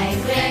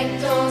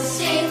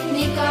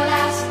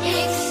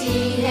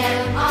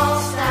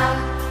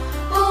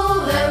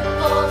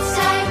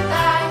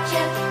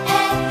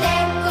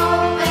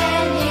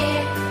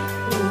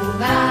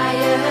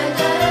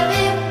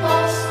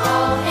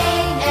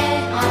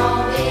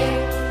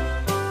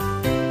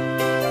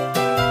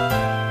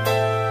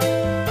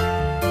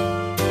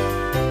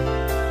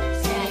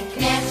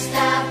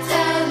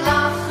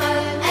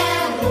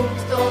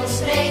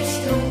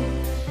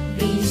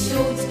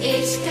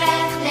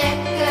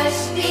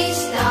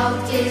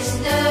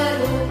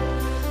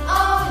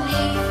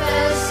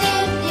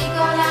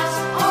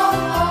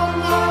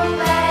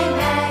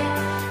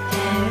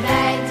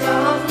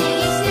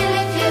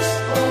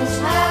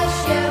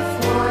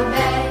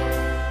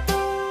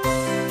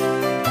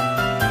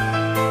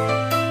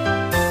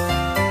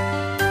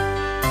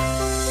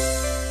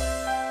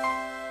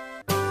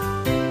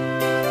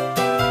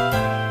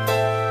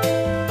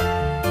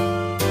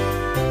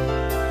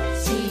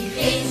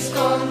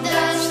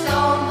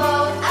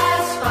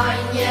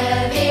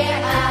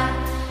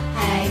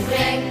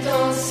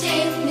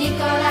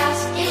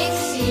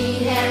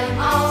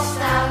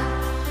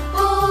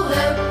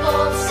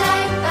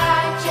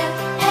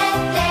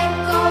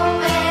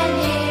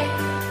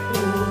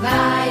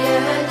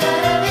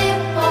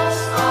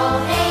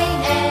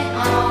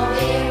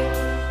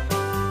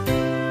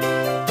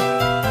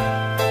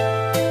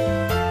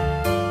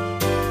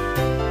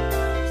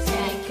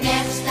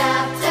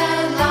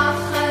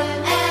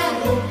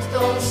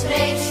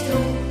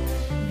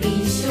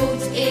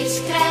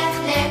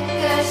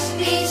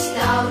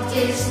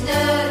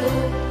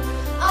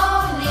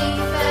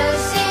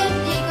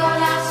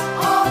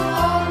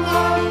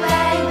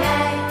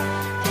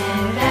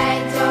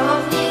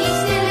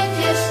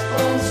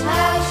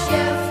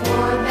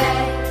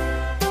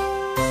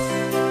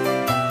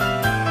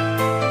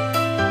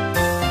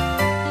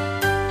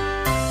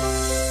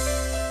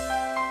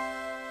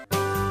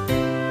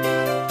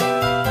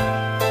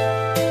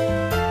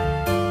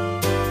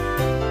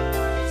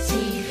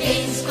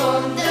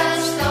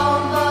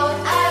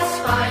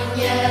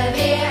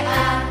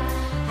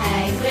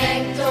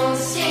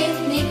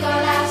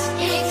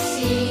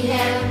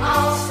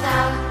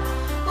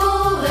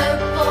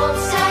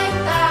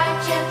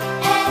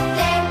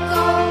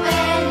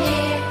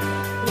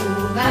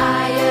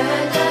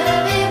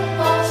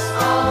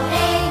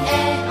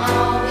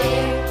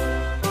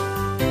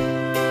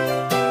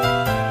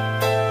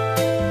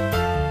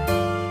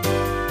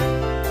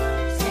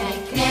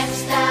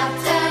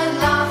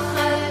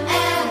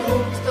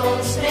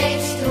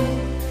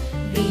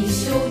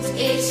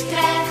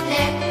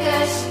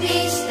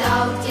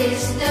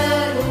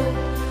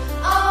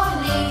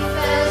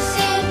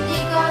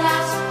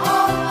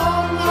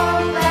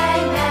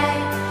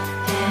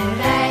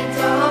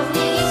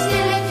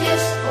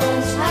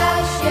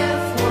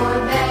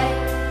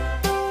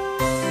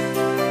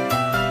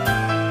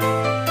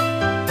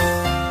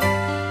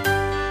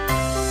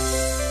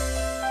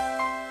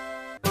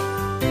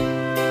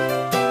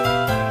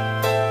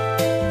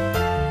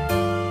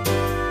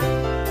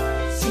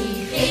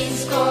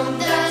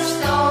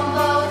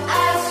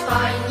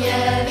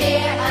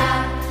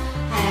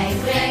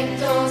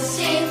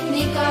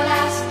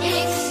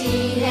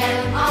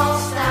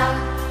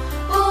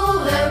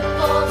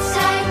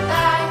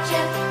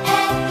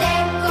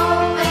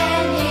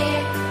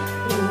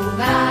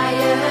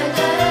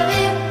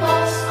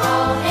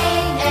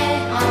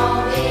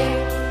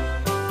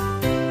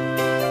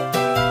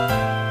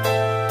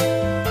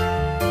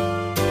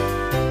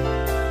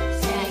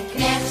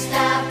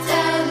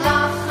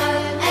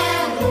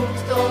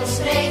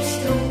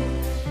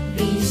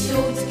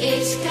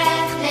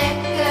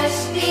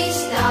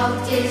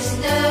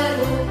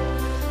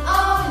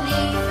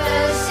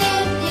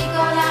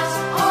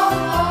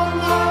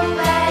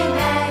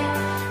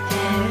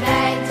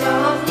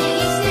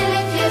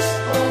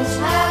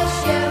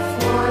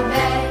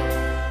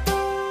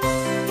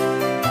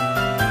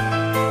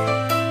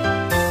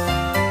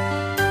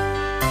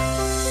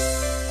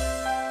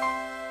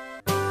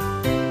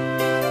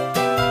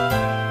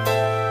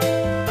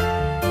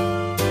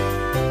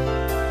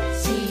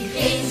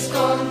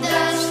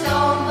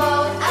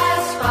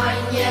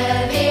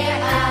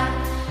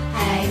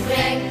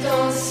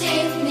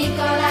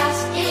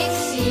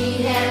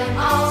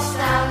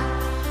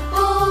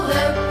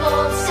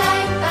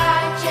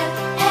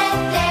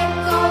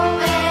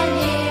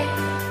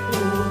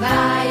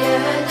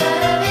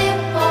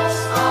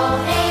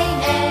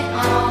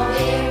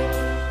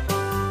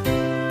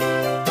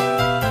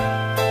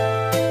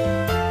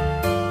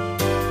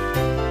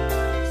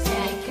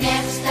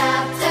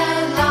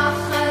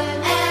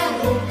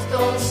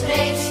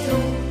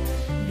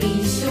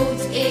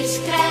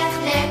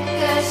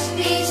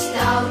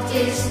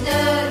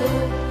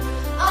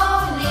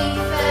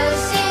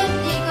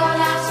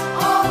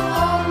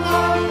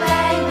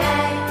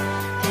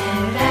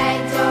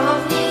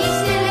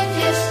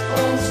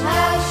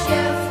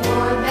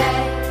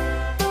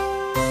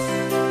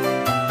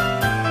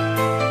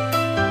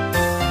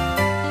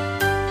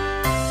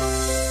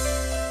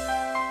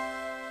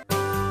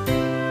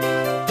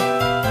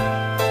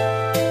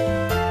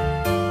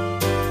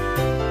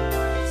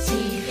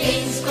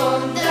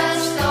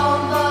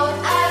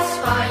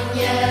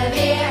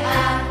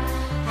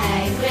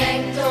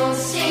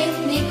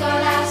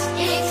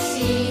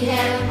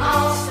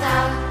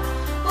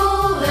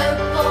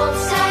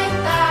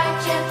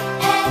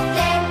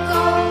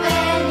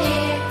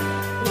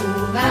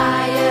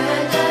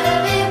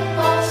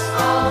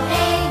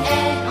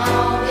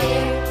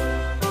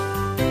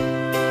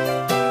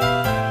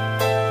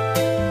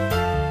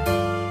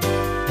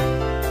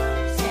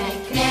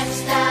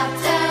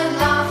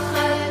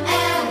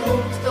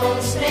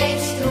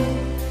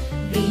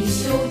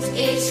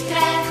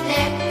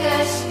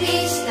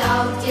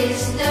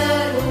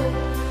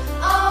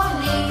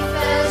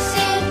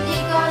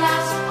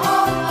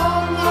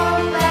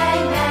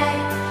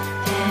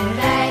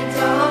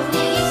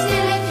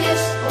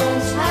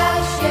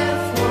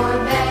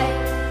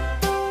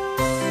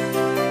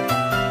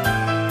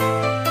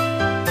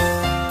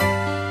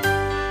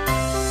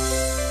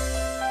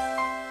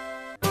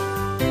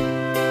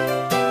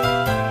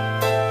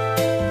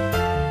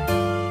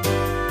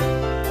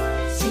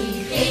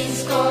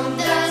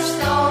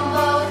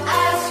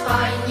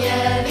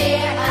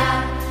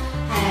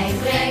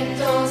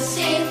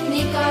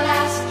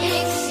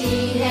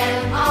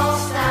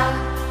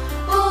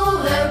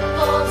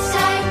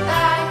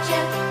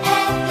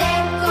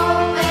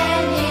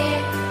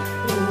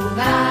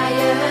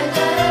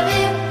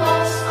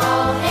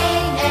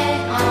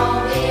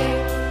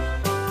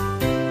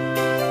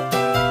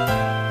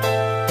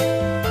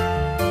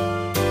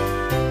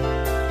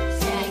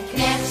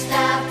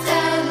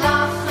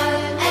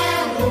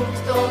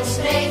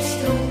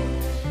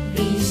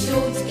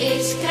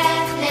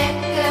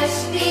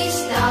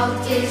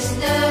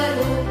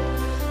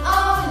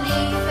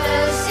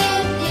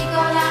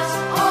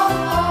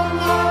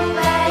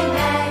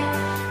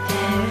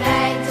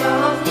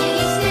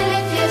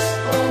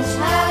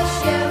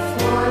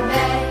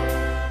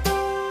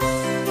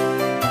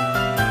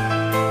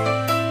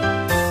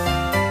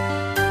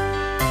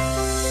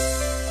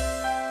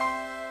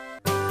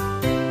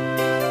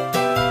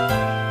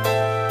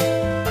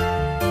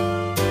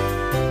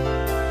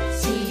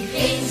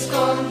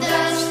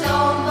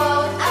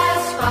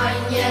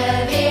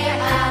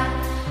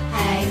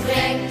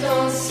 brengt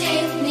ons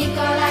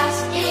Sint-Nicolaas,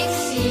 ik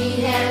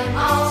zie hem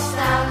al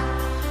staan.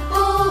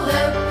 Hoe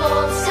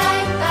huppelt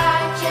zijn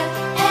paardje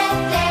en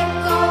dek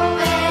op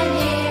en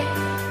neer.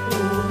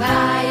 Hoe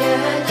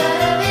waaien de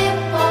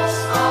wimpels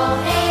al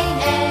heen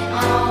en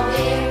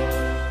alweer.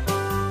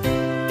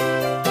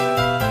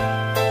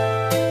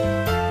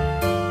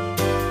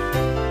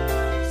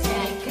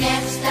 Zijn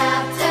knecht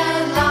staat te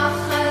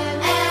lachen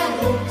en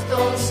roept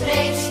ons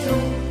reeds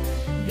toe.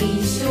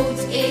 Wie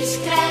zoet is,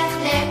 krijgt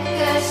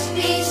lekkers,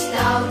 wie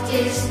stout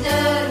is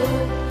de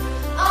roep.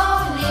 O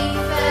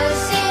lieve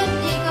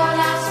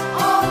Sint-Nicolaas,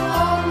 kom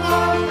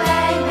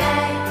bij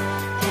mij.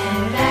 En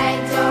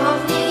rijd toch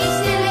niet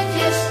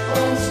stilletjes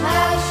ons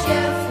huisje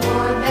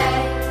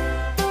voorbij.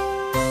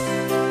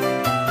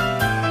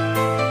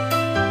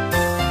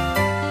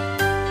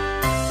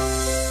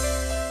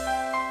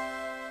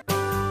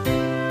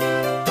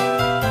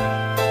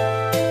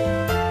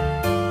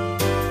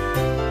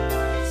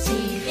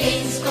 Zie,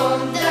 ginds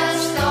komt de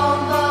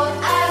stoomboot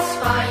uit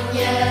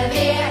Spanje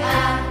weer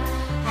aan.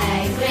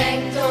 Hij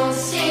brengt ons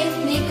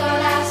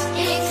Sint-Nicolaas,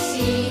 ik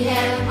zie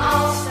hem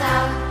al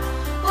staan.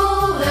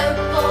 Hoe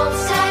huppelt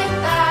zijn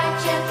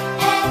paardje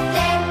en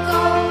dek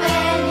op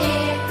en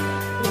neer.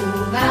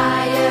 Hoe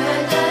waaien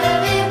de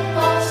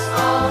wimpels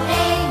al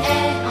heen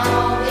en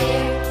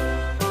alweer.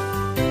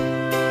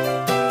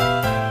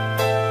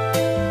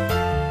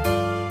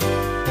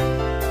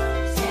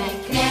 Zijn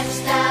knecht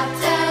staat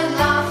te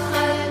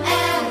lachen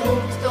en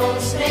roept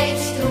ons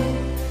reeds toe.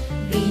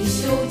 Wie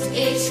zoet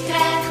is,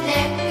 krijgt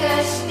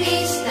lekkers,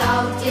 wie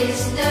stout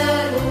is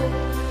de roep.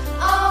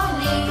 O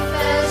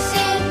lieve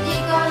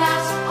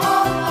Sint-Nicolaas,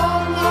 kom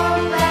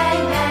bij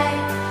mij.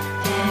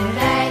 En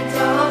rijd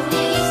toch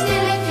niet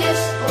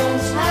stilletjes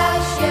ons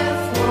huisje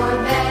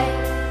voorbij.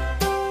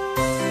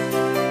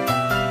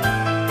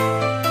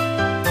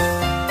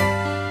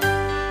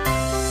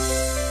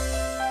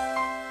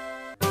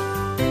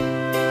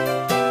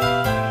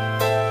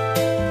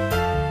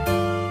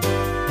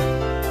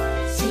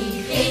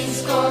 Zie, ginds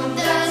komt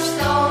de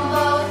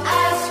stoomboot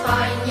uit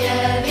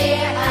Spanje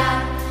weer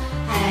aan.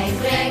 Hij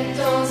brengt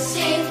ons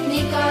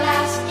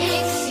Sint-Nicolaas,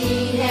 ik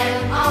zie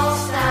hem al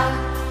staan.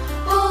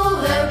 Hoe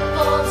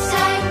huppelt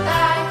zijn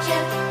paardje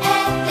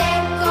en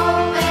dek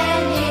op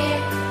en neer.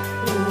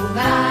 Hoe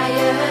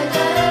waaien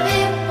de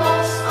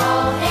wimpels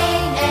al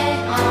heen en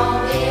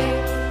alweer.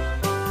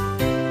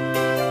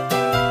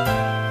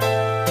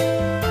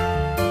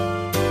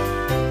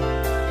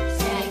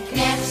 Zijn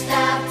knecht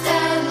staat te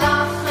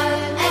lachen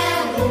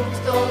en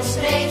roept ons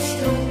reeds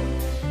toe.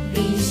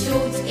 Wie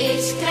zoet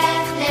is, krijgt